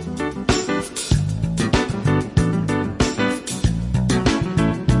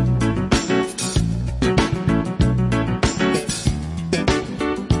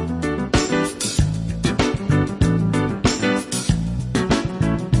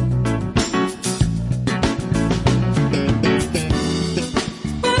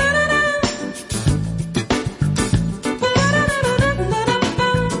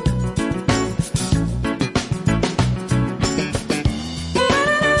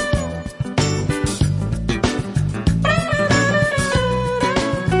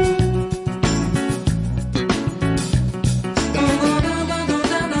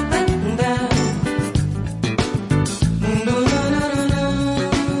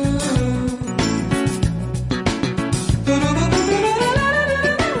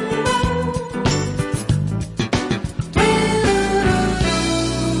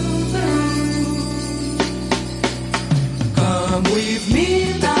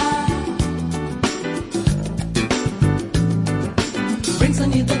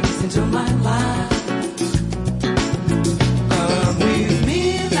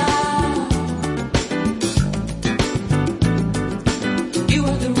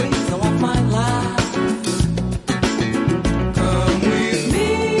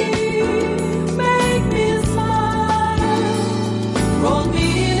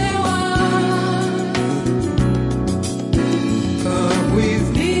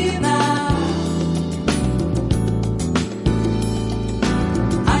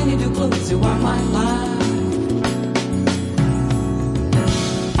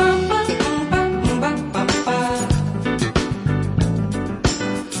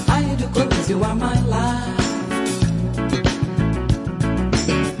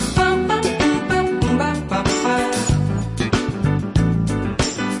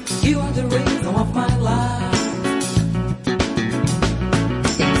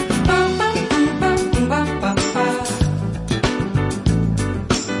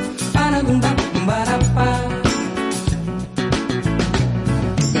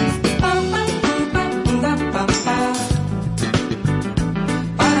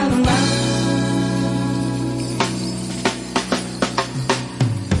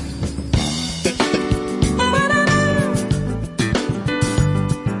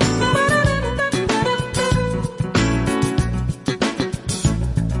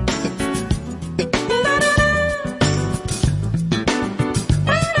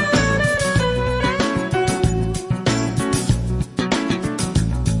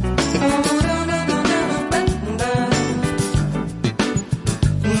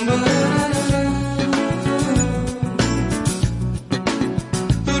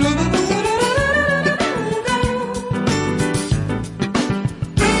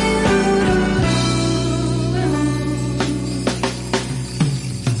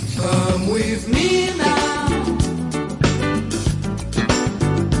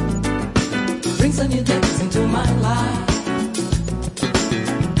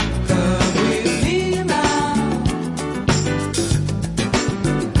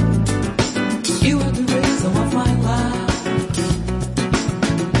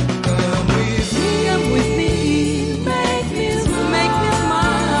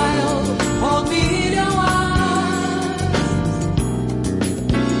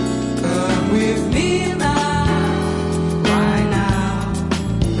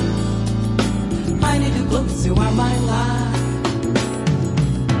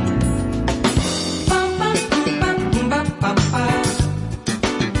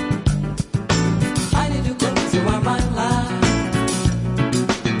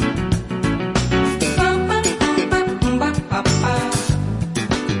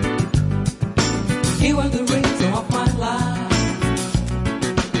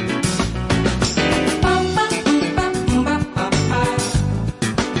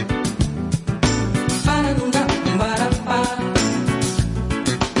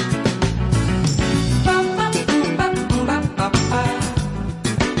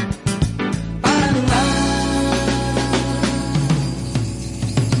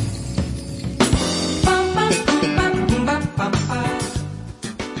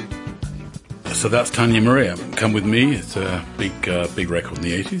 So that's Tanya Maria. Come With Me. It's a big record in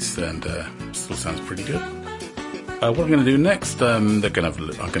the 80s and still sounds pretty good. What I'm going to do next, I'm going to have a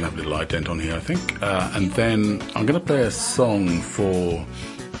little ident on here, I think. And then I'm going to play a song for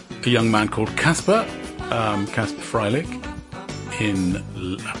a young man called Casper, Casper Freilich,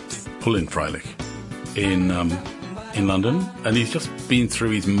 Pullen Freilich, in London. And he's just been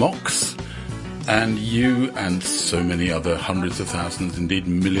through his mocks. And you and so many other hundreds of thousands, indeed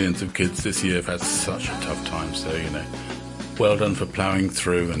millions of kids this year have had such a tough time. So, well done for ploughing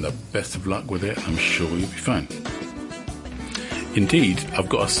through and the best of luck with it. I'm sure you'll be fine. Indeed, I've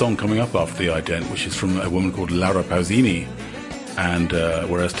got a song coming up after the ident, which is from a woman called Laura Pausini. And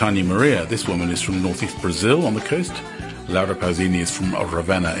whereas Tanya Maria, this woman is from northeast Brazil on the coast. Laura Pausini is from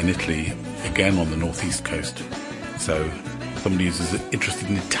Ravenna in Italy, again on the northeast coast. So somebody who's as interested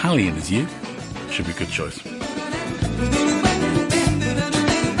in Italian as you should be a good choice.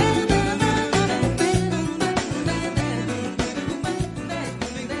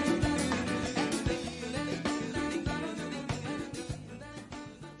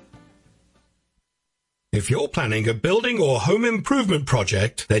 If you're planning a building or home improvement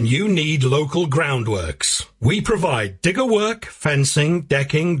project, then you need Local Groundworks. We provide digger work, fencing,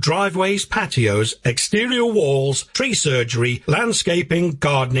 decking, driveways, patios, exterior walls, tree surgery, landscaping,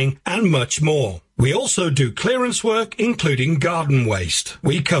 gardening, and much more. We also do clearance work, including garden waste.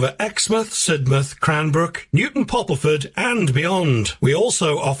 We cover Exmouth, Sidmouth, Cranbrook, Newton Poppleford, and beyond. We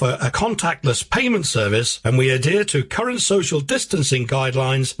also offer a contactless payment service, and we adhere to current social distancing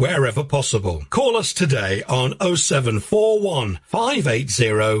guidelines wherever possible. Call us today on 0741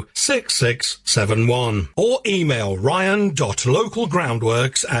 580 6671 or email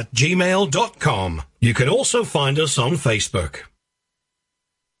ryan.localgroundworks@gmail.com. You can also find us on Facebook.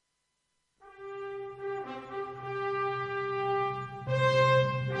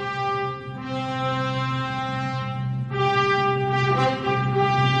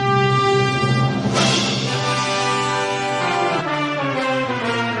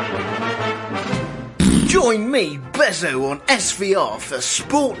 Join me, Bezzo, on SVR for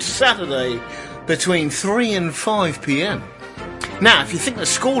Sports Saturday between 3 and 5 p.m. Now, if you think the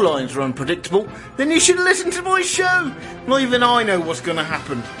scorelines are unpredictable, then you should listen to my show. Not even I know what's going to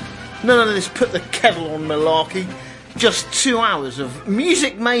happen. None of this put the kettle on malarkey. Just 2 hours of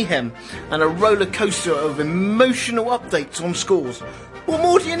music mayhem and a roller coaster of emotional updates on scores. What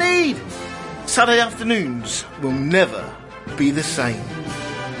more do you need? Saturday afternoons will never be the same.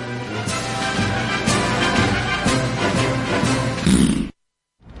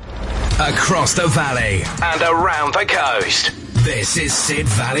 Across the valley and around the coast, this is Sid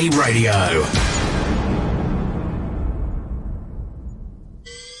Valley Radio.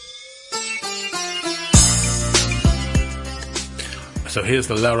 So here's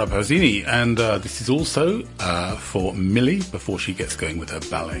the Laura Pausini, and this is also for Millie before she gets going with her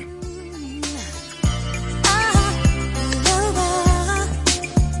ballet.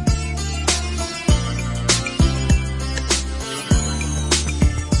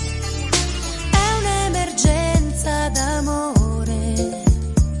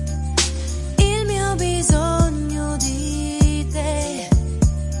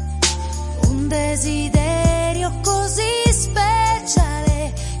 Desiderio così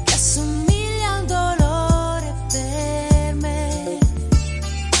speciale che assomiglia a un dolore per me.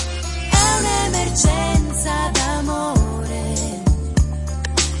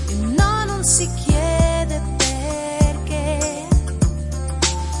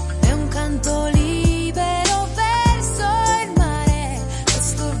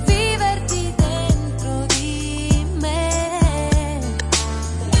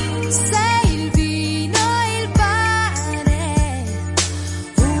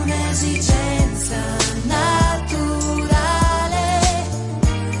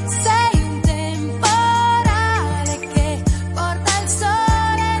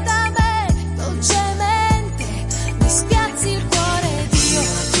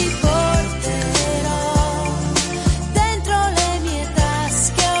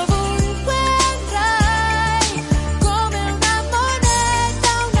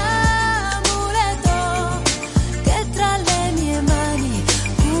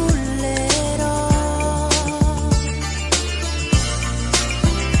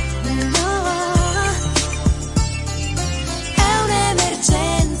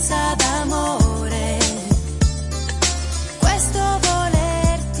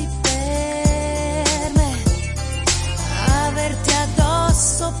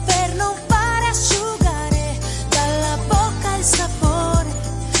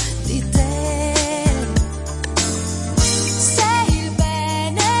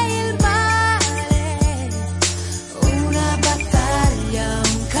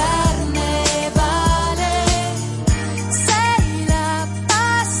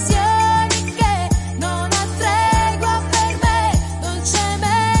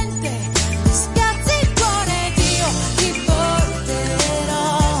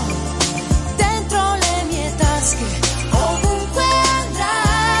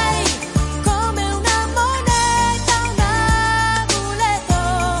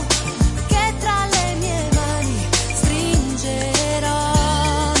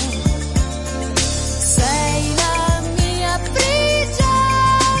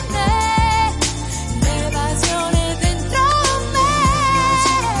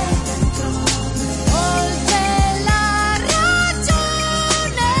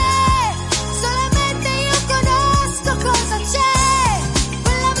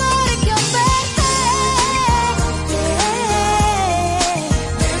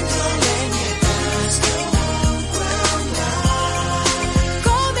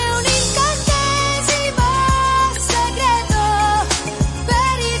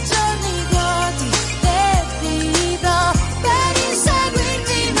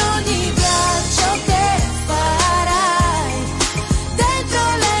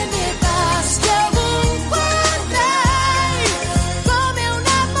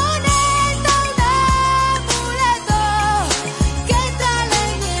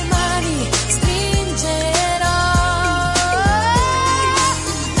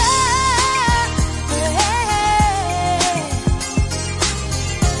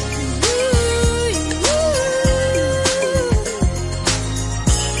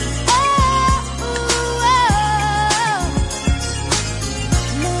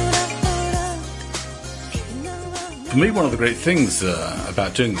 For me, one of the great things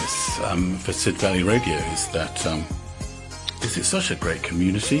about doing this for Sid Valley Radio is that it's such a great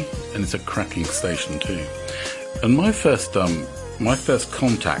community, and it's a cracking station too. And my first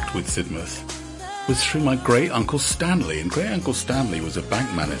contact with Sidmouth was through my great Uncle Stanley, and great Uncle Stanley was a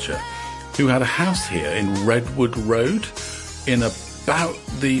bank manager who had a house here in Redwood Road in about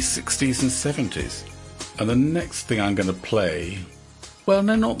the 60s and 70s. And the next thing I'm going to play, well,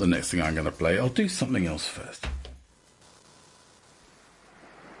 no, not the next thing I'm going to play, I'll do something else first.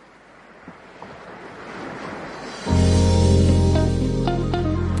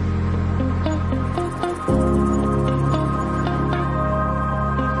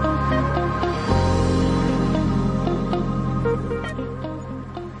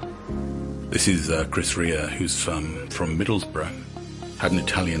 This is Chris Rea, who's from Middlesbrough, had an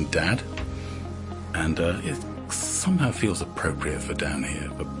Italian dad, and it somehow feels appropriate for down here,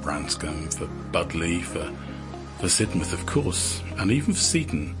 for Branscombe, for Budleigh, for Sidmouth, of course, and even for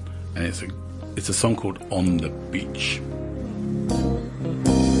Seaton. And it's a song called On the Beach.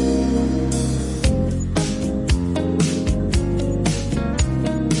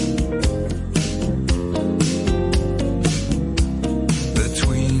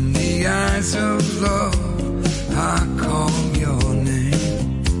 Of love, I call your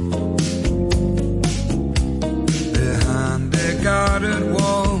name. Behind their guarded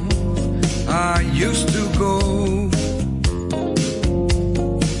wall, I used to go.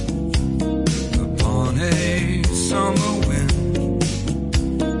 Upon a summer wind,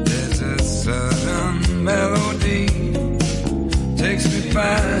 there's a certain melody takes me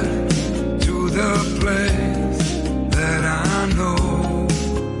back to the place that I know.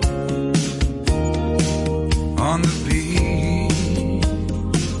 On the beach,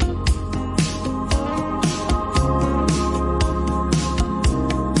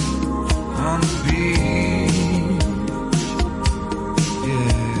 on the beach,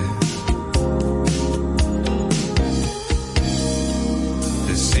 yeah.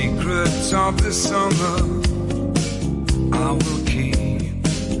 The secrets of the summer I will keep.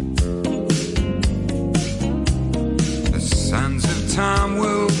 The sands of time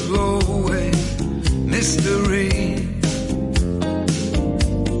will blow away mystery.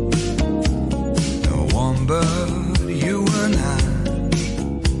 No one but you and I,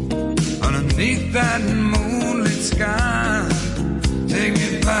 underneath that moonlit sky, take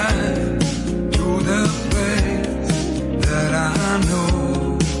me back to the place that I know.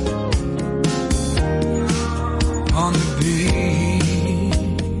 On the beach,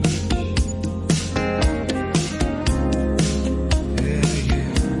 yeah,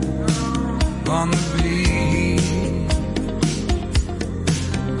 yeah. On the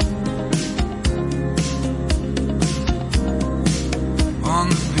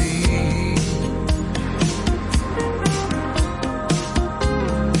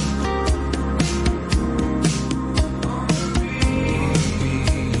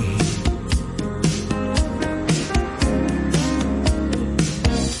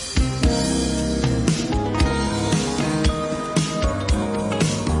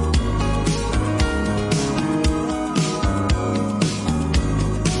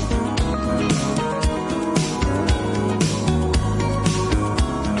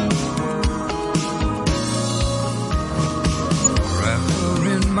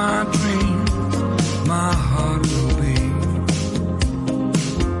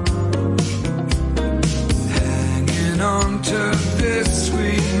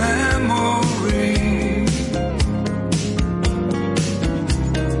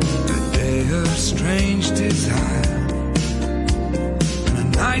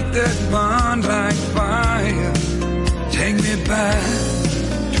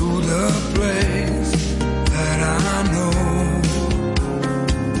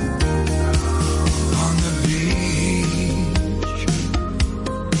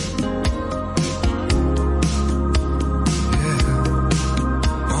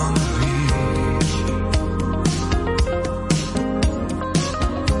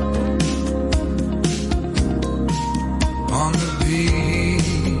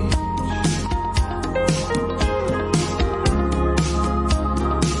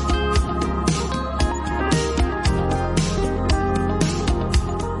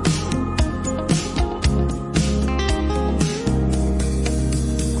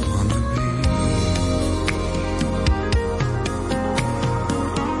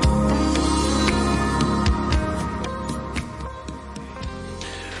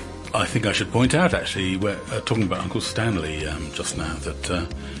I think I should point out, actually, we're talking about Uncle Stanley just now, that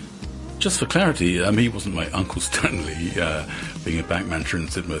just for clarity, he wasn't my Uncle Stanley being a bank manager in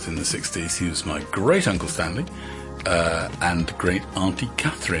Sidmouth in the 60s. He was my great Uncle Stanley, and Great Auntie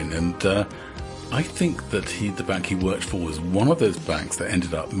Catherine. And I think that the bank he worked for was one of those banks that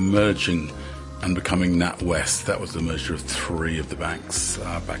ended up merging and becoming NatWest. That was the merger of three of the banks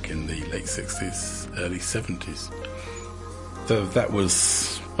back in the late 60s, early 70s. So that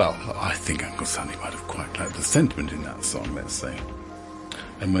was, well, I think Uncle Sonny might have quite liked the sentiment in that song, let's say.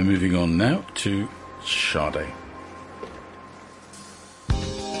 And we're moving on now to Sade.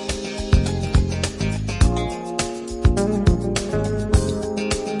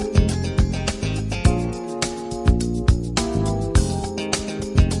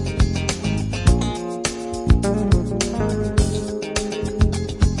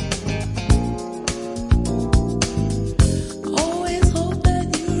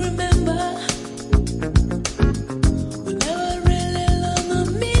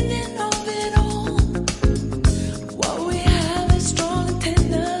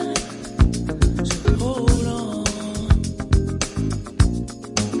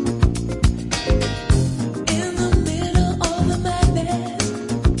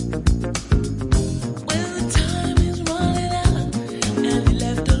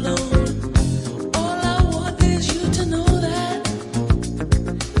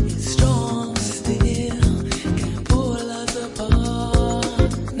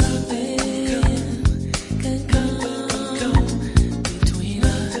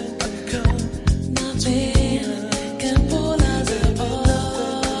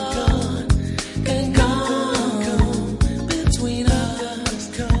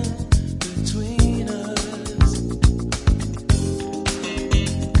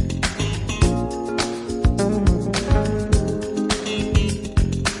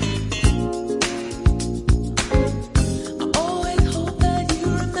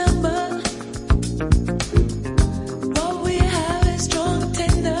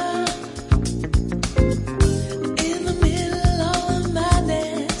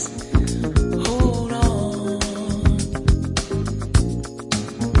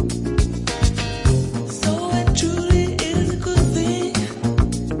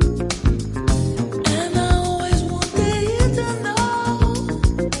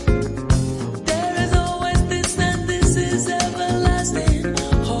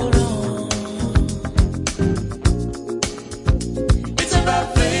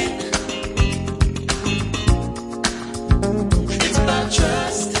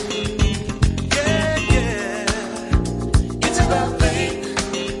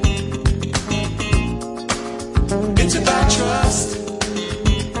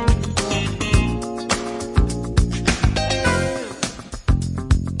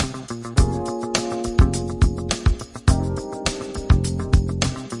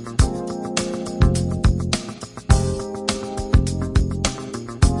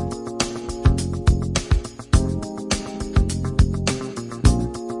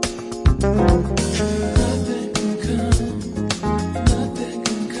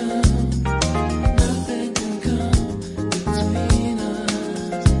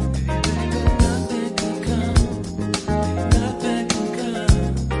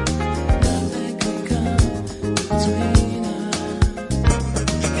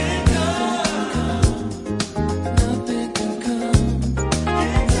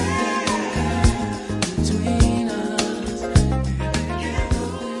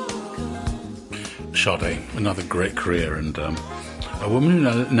 Sade, another great career, and a woman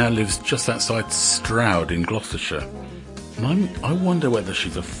who now lives just outside Stroud in Gloucestershire. And I wonder whether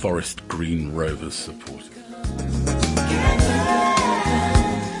she's a Forest Green Rovers supporter.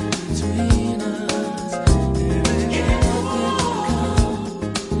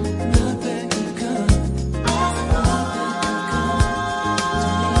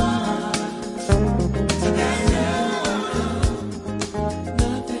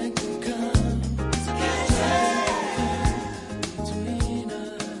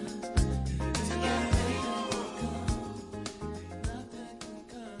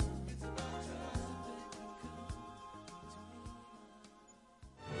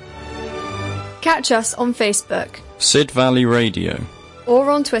 Catch us on Facebook, Sid Valley Radio, or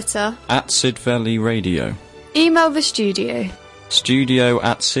on Twitter @Sid Valley Radio. Email the studio,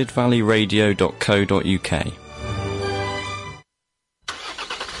 studio@sidvalleyradio.co.uk.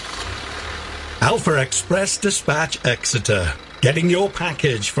 Alpha Express Dispatch Exeter. Getting your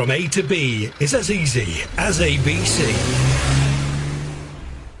package from A to B is as easy as ABC.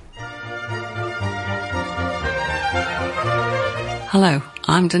 Hello,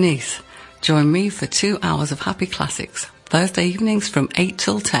 I'm Denise. Join me for 2 hours of happy classics, Thursday evenings from 8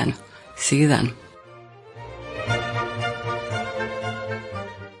 till 10. See you then.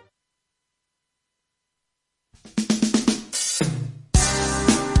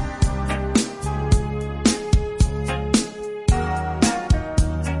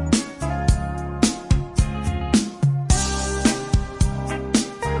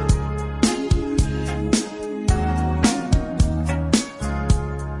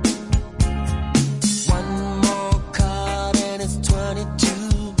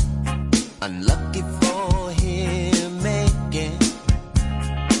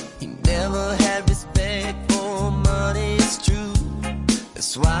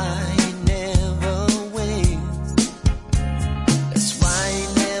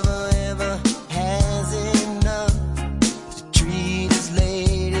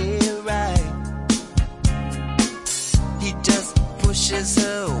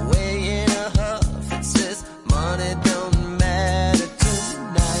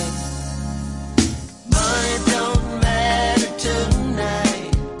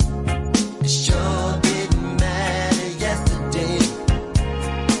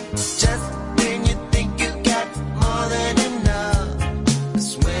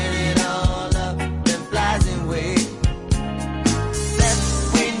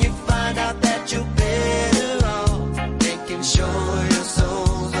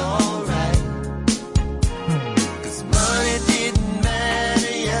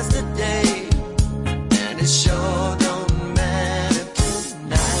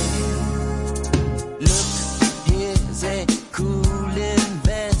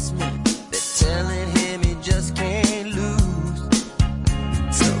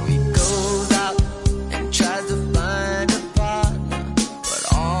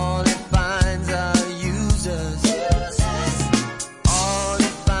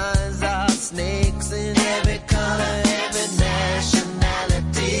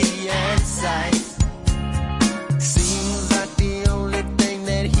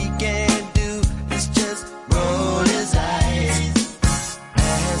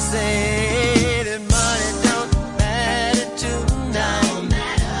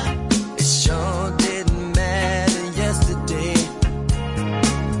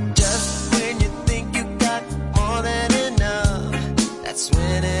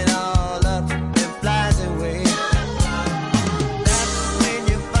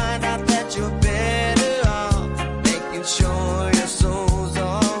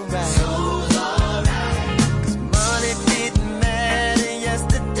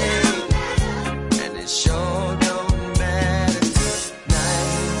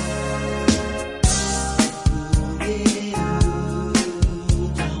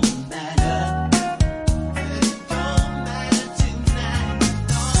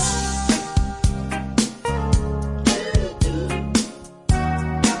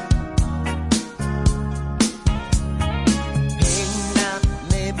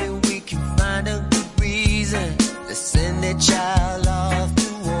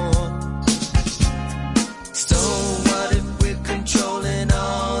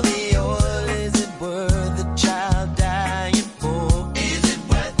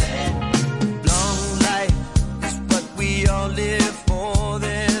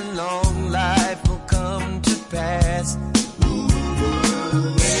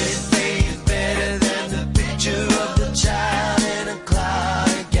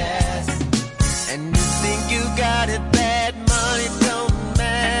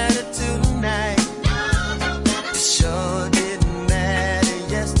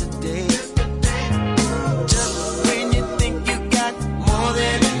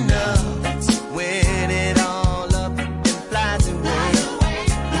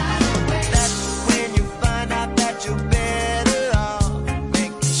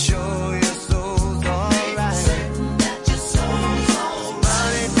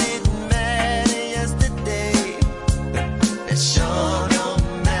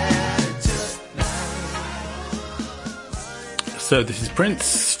 So this is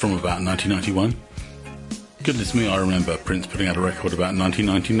Prince from about 1991. Goodness me, I remember Prince putting out a record about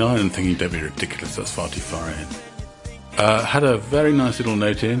 1999 and thinking, don't be ridiculous, that's far too far ahead. Had a very nice little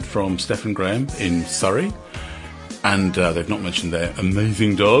note in from Stephen Graham in Surrey, and they've not mentioned their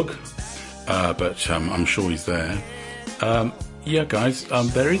amazing dog, but I'm sure he's there. Yeah, guys,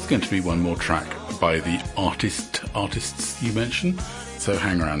 there is going to be one more track by the artists you mentioned, so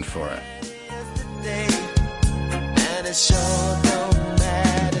hang around for it. And it sure don't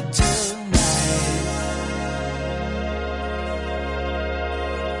matter tonight.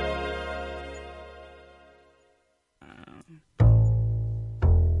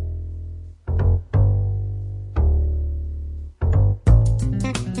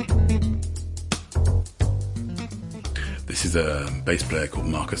 This is a bass player called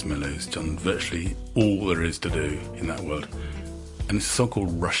Marcus Miller who's done virtually all there is to do in that world, and it's a song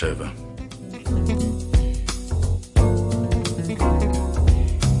called Rush Over.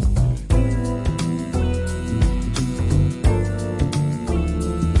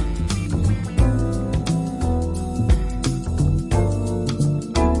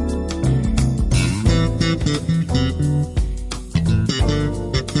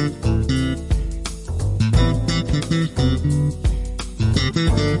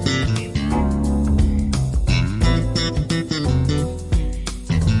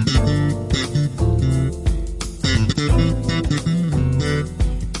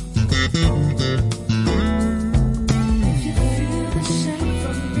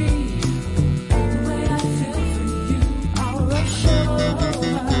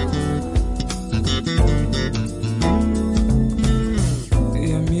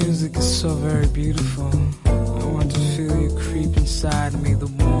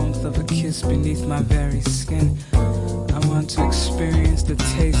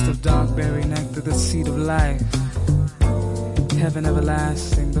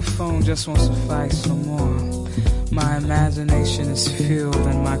 Just won't suffice no more. My imagination is filled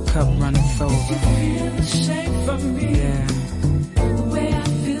and my cup runneth over. You feel the shame from me. Yeah. The way I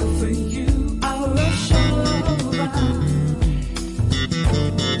feel for you, I'll rush over.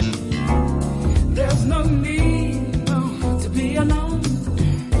 There's no need, no, to be alone.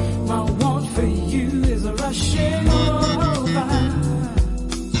 My want for you is a rushing over.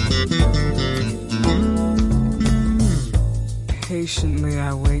 Patiently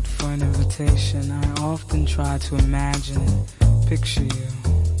I wait for an invitation. I often try to imagine and picture you,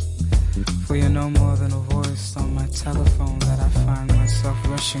 for you're no more than a voice on my telephone that I find myself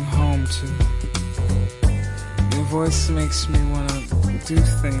rushing home to. Your voice makes me wanna do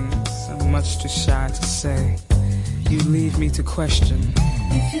things I'm much too shy to say. You leave me to question.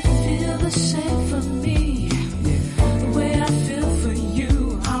 If you feel the same for me, yeah, the way I feel for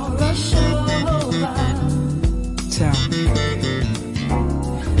you, I'll rush over. Tell me.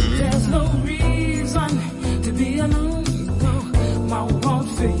 There's no reason to be alone, no. My want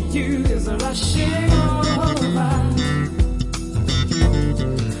for you is a rushing over.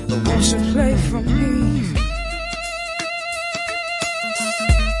 But won't you play for me?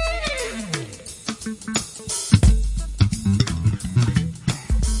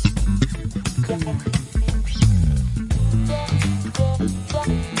 Come on.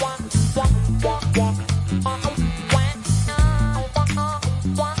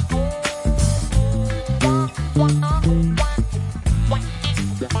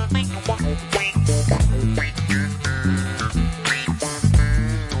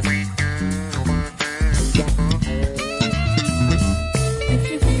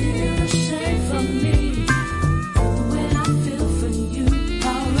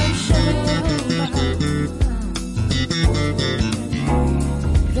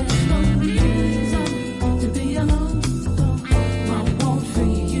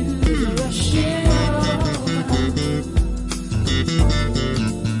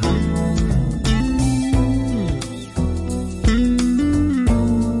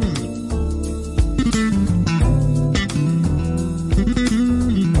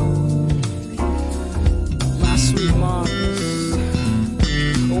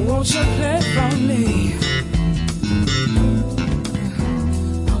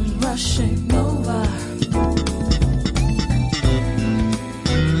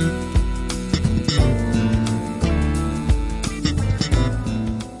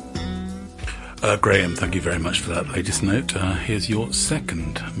 Graham, thank you very much for that latest note. Here's your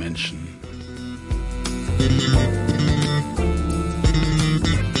second mention.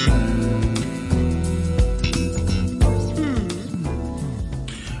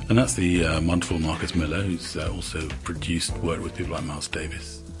 And that's the wonderful Marcus Miller, who's also produced work with people like Miles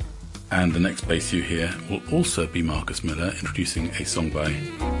Davis. And the next bass you hear will also be Marcus Miller introducing a song by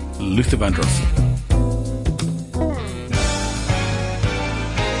Luther Vandross.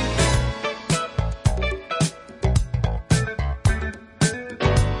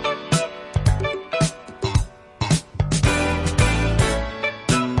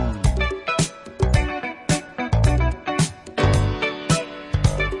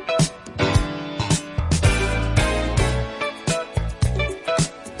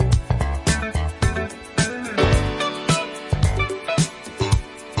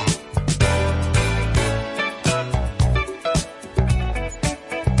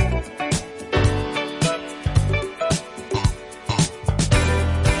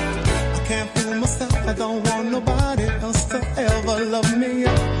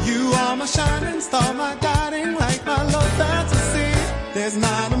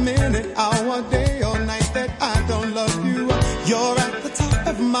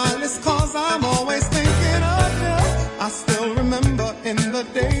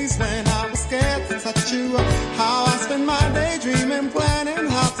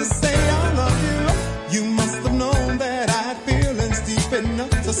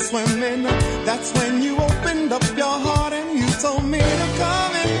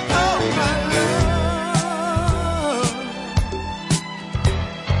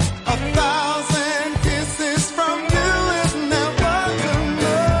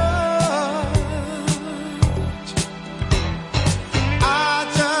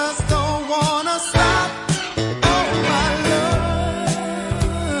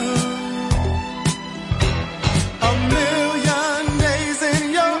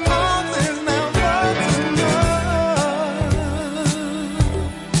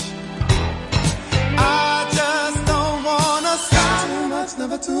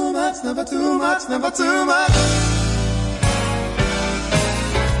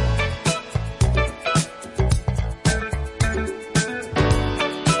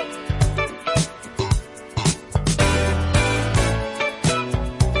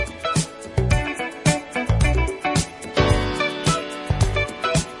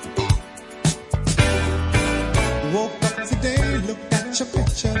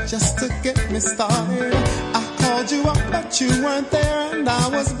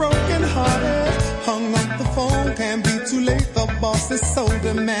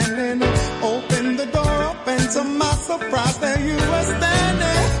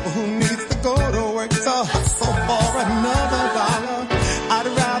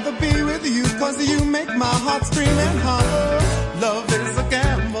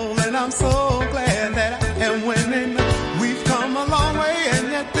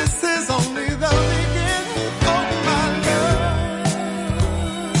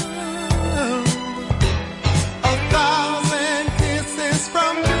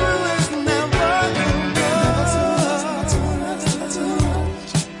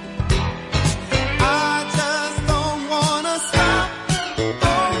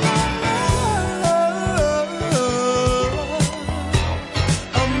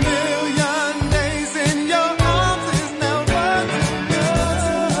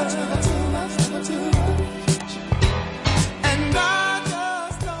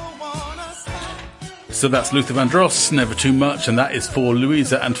 So that's Luther Vandross, Never Too Much, and that is for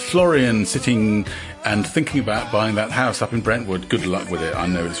Louisa and Florian sitting and thinking about buying that house up in Brentwood. Good luck with it. I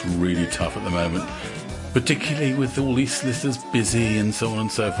know it's really tough at the moment, particularly with all these solicitors busy and so on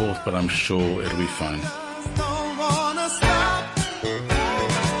and so forth, but I'm sure it'll be fine.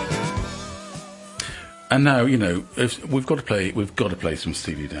 And now, you know, we've got to play some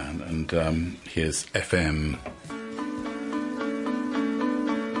Steely Dan, and here's FM.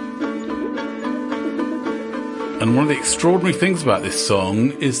 And one of the extraordinary things about this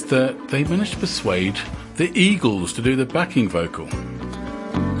song is that they managed to persuade the Eagles to do the backing vocal.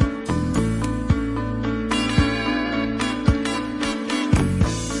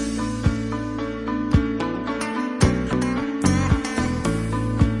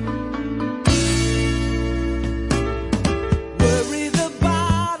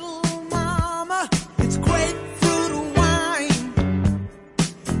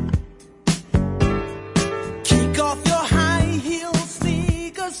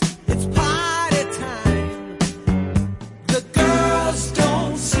 Girl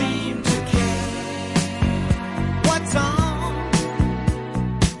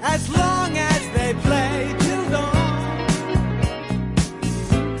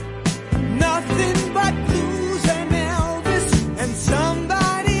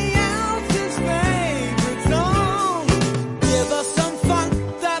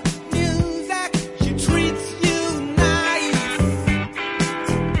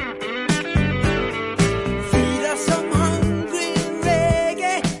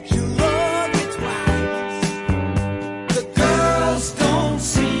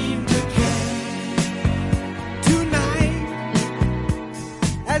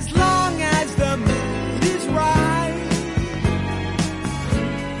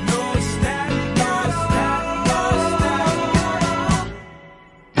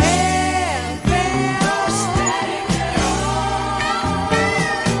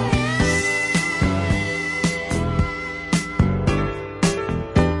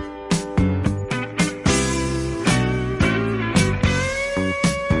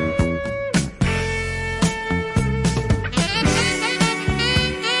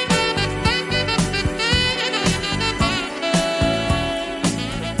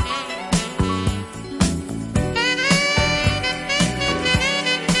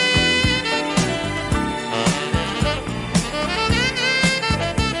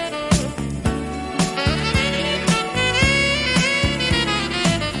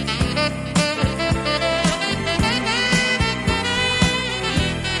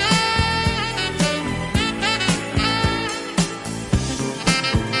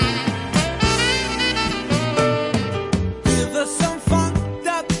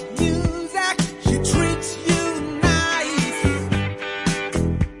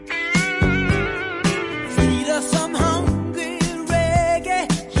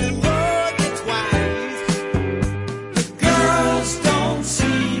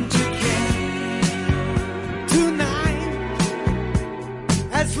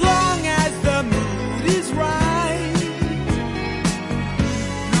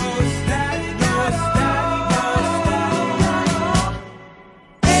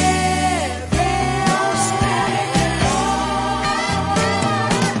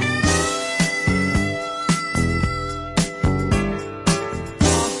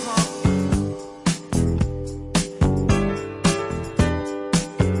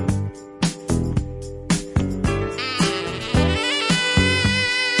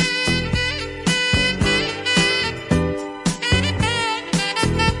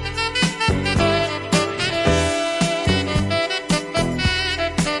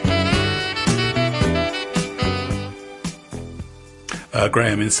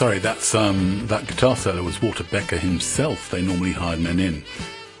Graham, sorry, that guitar solo was Walter Becker himself. They normally hired men in.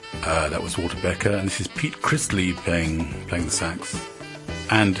 That was Walter Becker, and this is Pete Chrisley playing the sax.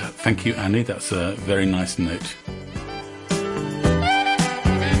 And thank you, Annie. That's a very nice note.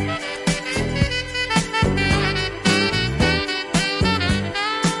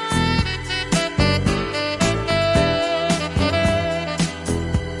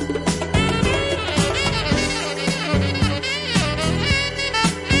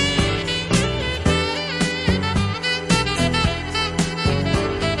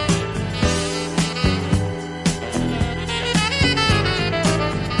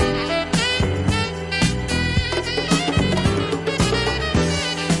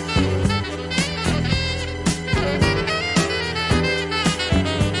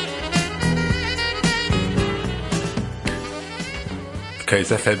 Okay,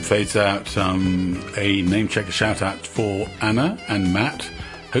 as FM fades out, a name checker shout out for Anna and Matt.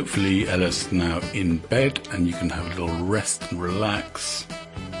 Hopefully Ella's now in bed and you can have a little rest and relax.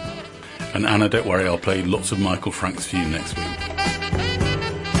 And Anna, don't worry, I'll play lots of Michael Franks for you next week.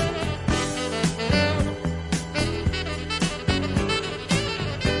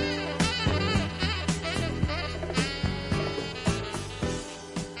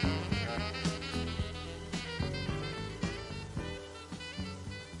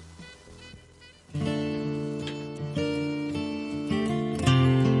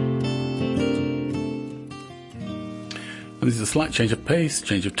 There's a slight change of pace,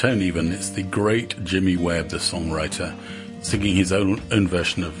 change of tone even. It's the great Jimmy Webb, the songwriter, singing his own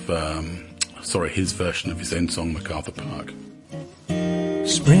version of, his version of his own song, MacArthur Park.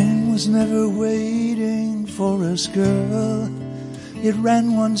 Spring was never waiting for us, girl. It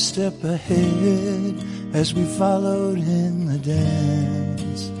ran one step ahead as we followed in the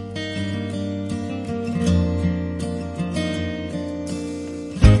dance.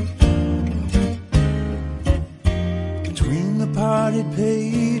 Parted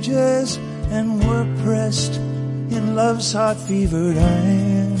pages and were pressed in love's hot fevered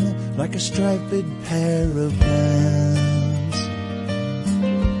iron like a striped pair of hands.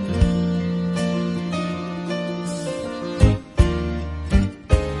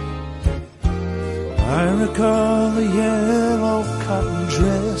 I recall the yellow cotton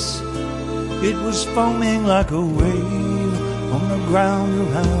dress. It was foaming like a wave on the ground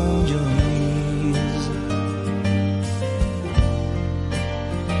around your knees.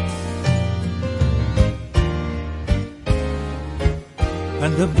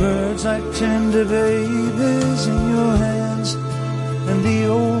 And the birds like tender babies in your hands, and the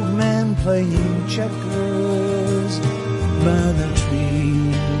old man playing checkers by the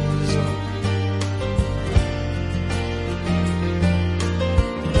trees.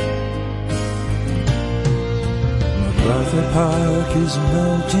 MacArthur Park is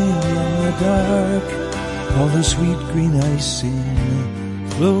melting in the dark, all the sweet green icing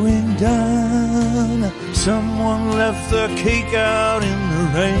flowing down. Someone left the cake out in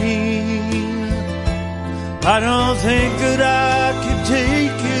the rain. I don't think that I could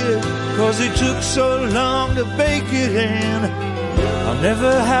take it, 'cause it took so long to bake it in. I'll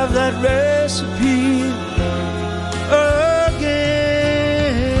never have that recipe again.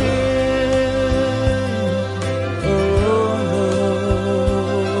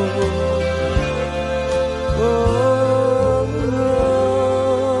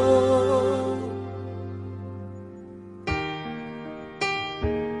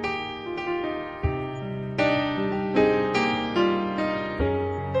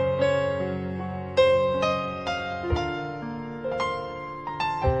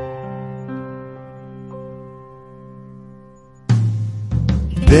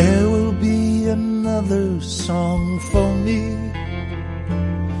 There will be another song for me,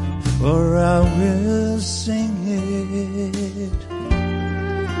 for I will sing it.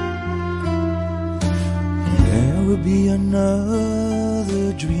 There will be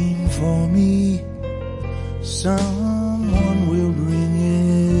another dream for me, someone will bring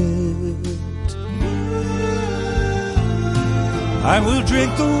it. I will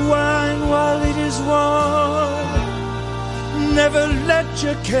drink the wine while it is warm, never let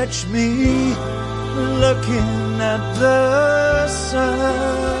you catch me looking at the sun.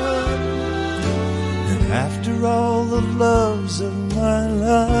 And after all the loves of my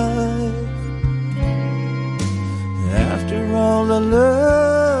life, after all the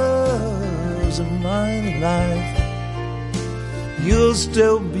loves of my life, you'll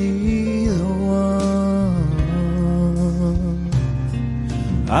still be the one.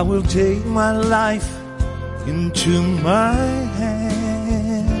 I will take my life into my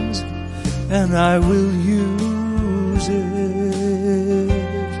hands, and I will use it.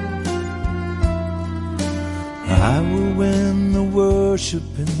 when the worship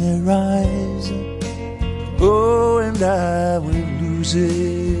in their eyes. Oh, and I will lose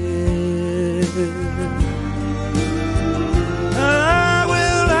it. I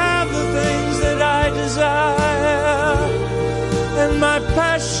will have the things that I desire, and my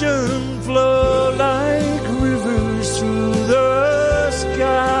passion flow like rivers through the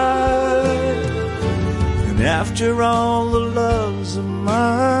sky. And after all the loves of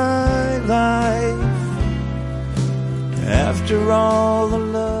my life, after all the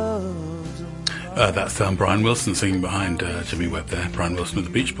loves. That's Brian Wilson singing behind Jimmy Webb there. Brian Wilson with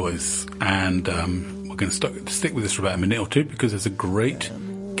the Beach Boys. And we're going to stick with this for about a minute or two because there's a great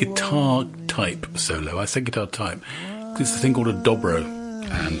guitar type solo. I say guitar type because it's a thing called a dobro,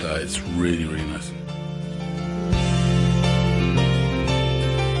 and it's really, really nice.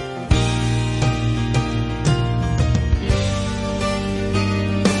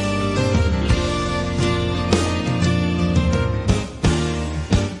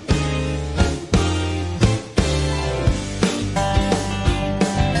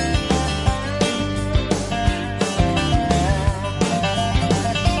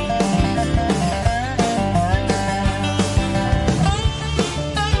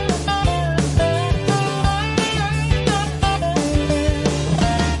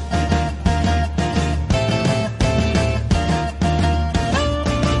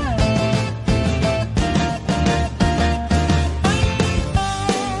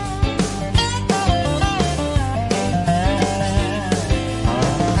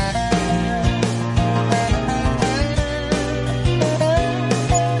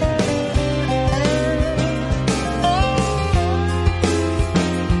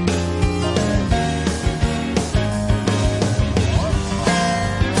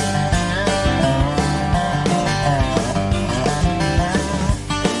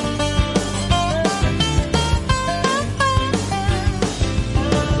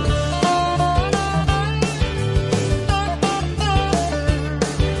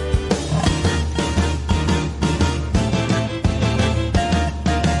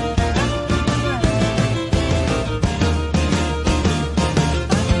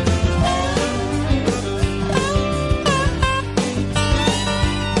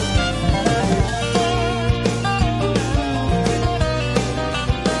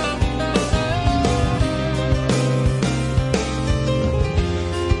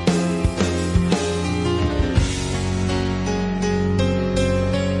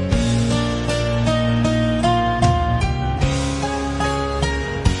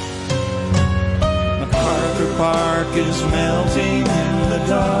 Is melting in the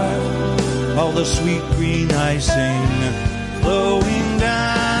dark, all the sweet green icing flowing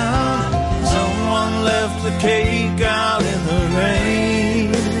down. Someone left the cake out in the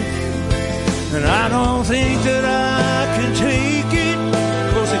rain, and I don't think that I can take it,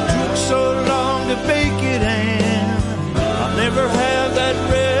 'cause it took so long to bake it, and I'll never have that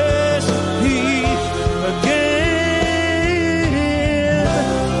recipe again.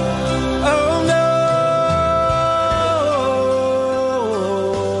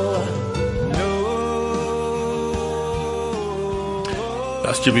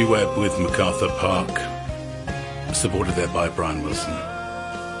 That's Jimmy Webb with MacArthur Park, supported there by Brian Wilson.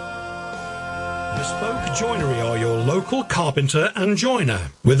 Bespoke Joinery are your local carpenter and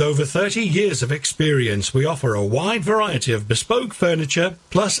joiner. With over 30 years of experience, we offer a wide variety of bespoke furniture,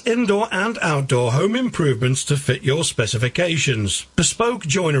 plus indoor and outdoor home improvements to fit your specifications. Bespoke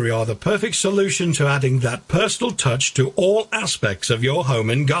Joinery are the perfect solution to adding that personal touch to all aspects of your home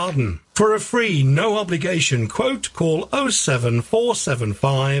and garden. For a free, no-obligation quote, call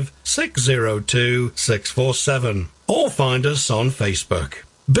 07475 602 647 or find us on Facebook.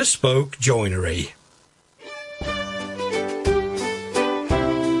 Bespoke Joinery.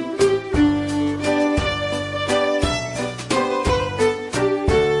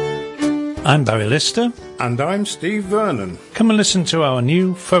 I'm Barry Lister. And I'm Steve Vernon. Come and listen to our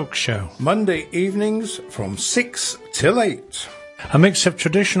new folk show. Monday evenings from 6 till 8. A mix of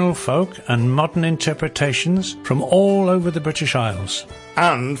traditional folk and modern interpretations from all over the British Isles.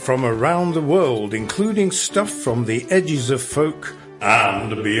 And from around the world, including stuff from the edges of folk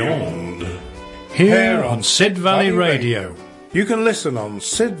and beyond. Here on Sid Valley Radio. You can listen on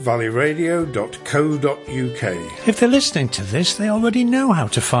sidvalleyradio.co.uk. If they're listening to this, they already know how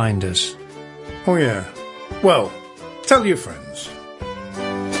to find us. Oh yeah. Well, tell your friends.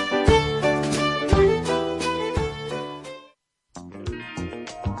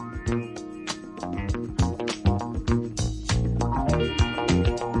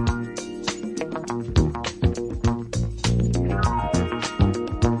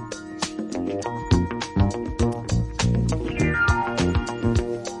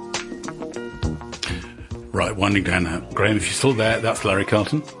 winding down now. Graham, if you're still there, that's Larry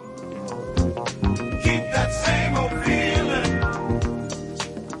Carlton.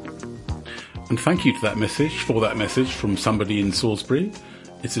 And thank you to that message from somebody in Salisbury.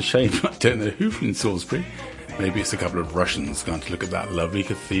 It's a shame I don't know who in Salisbury. Maybe it's a couple of Russians going to look at that lovely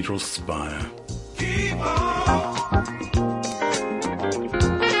cathedral spire. Keep on.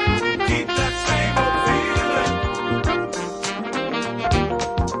 Keep that same old feeling.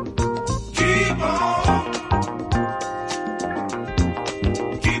 Keep on.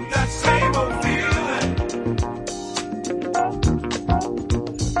 Keep that same old feeling.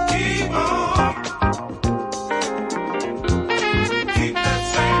 Keep on. Keep that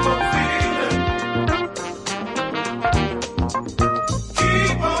same old feeling.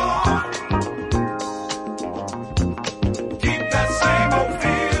 Keep on. Keep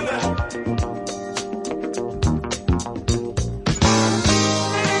that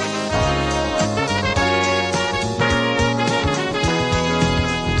same old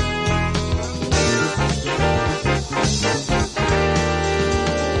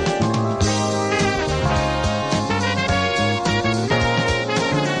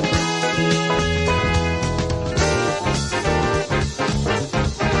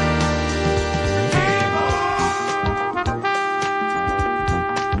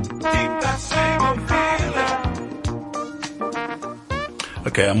Keep that same old feeling.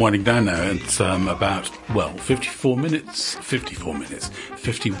 Okay, I'm winding down now. It's about,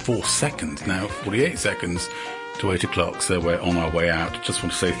 54 seconds now, 48 seconds to 8 o'clock, so we're on our way out. Just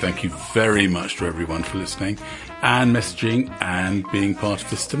want to say thank you very much to everyone for listening and messaging and being part of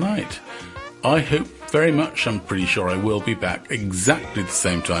this tonight. I hope very much, I'm pretty sure I will be back exactly the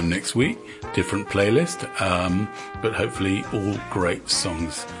same time next week. Different playlist, but hopefully all great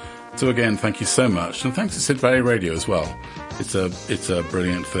songs. So again, thank you so much. And thanks to Sid Valley Radio as well. It's a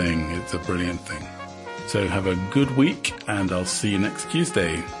brilliant thing. It's a brilliant thing. So have a good week and I'll see you next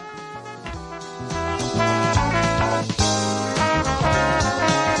Tuesday.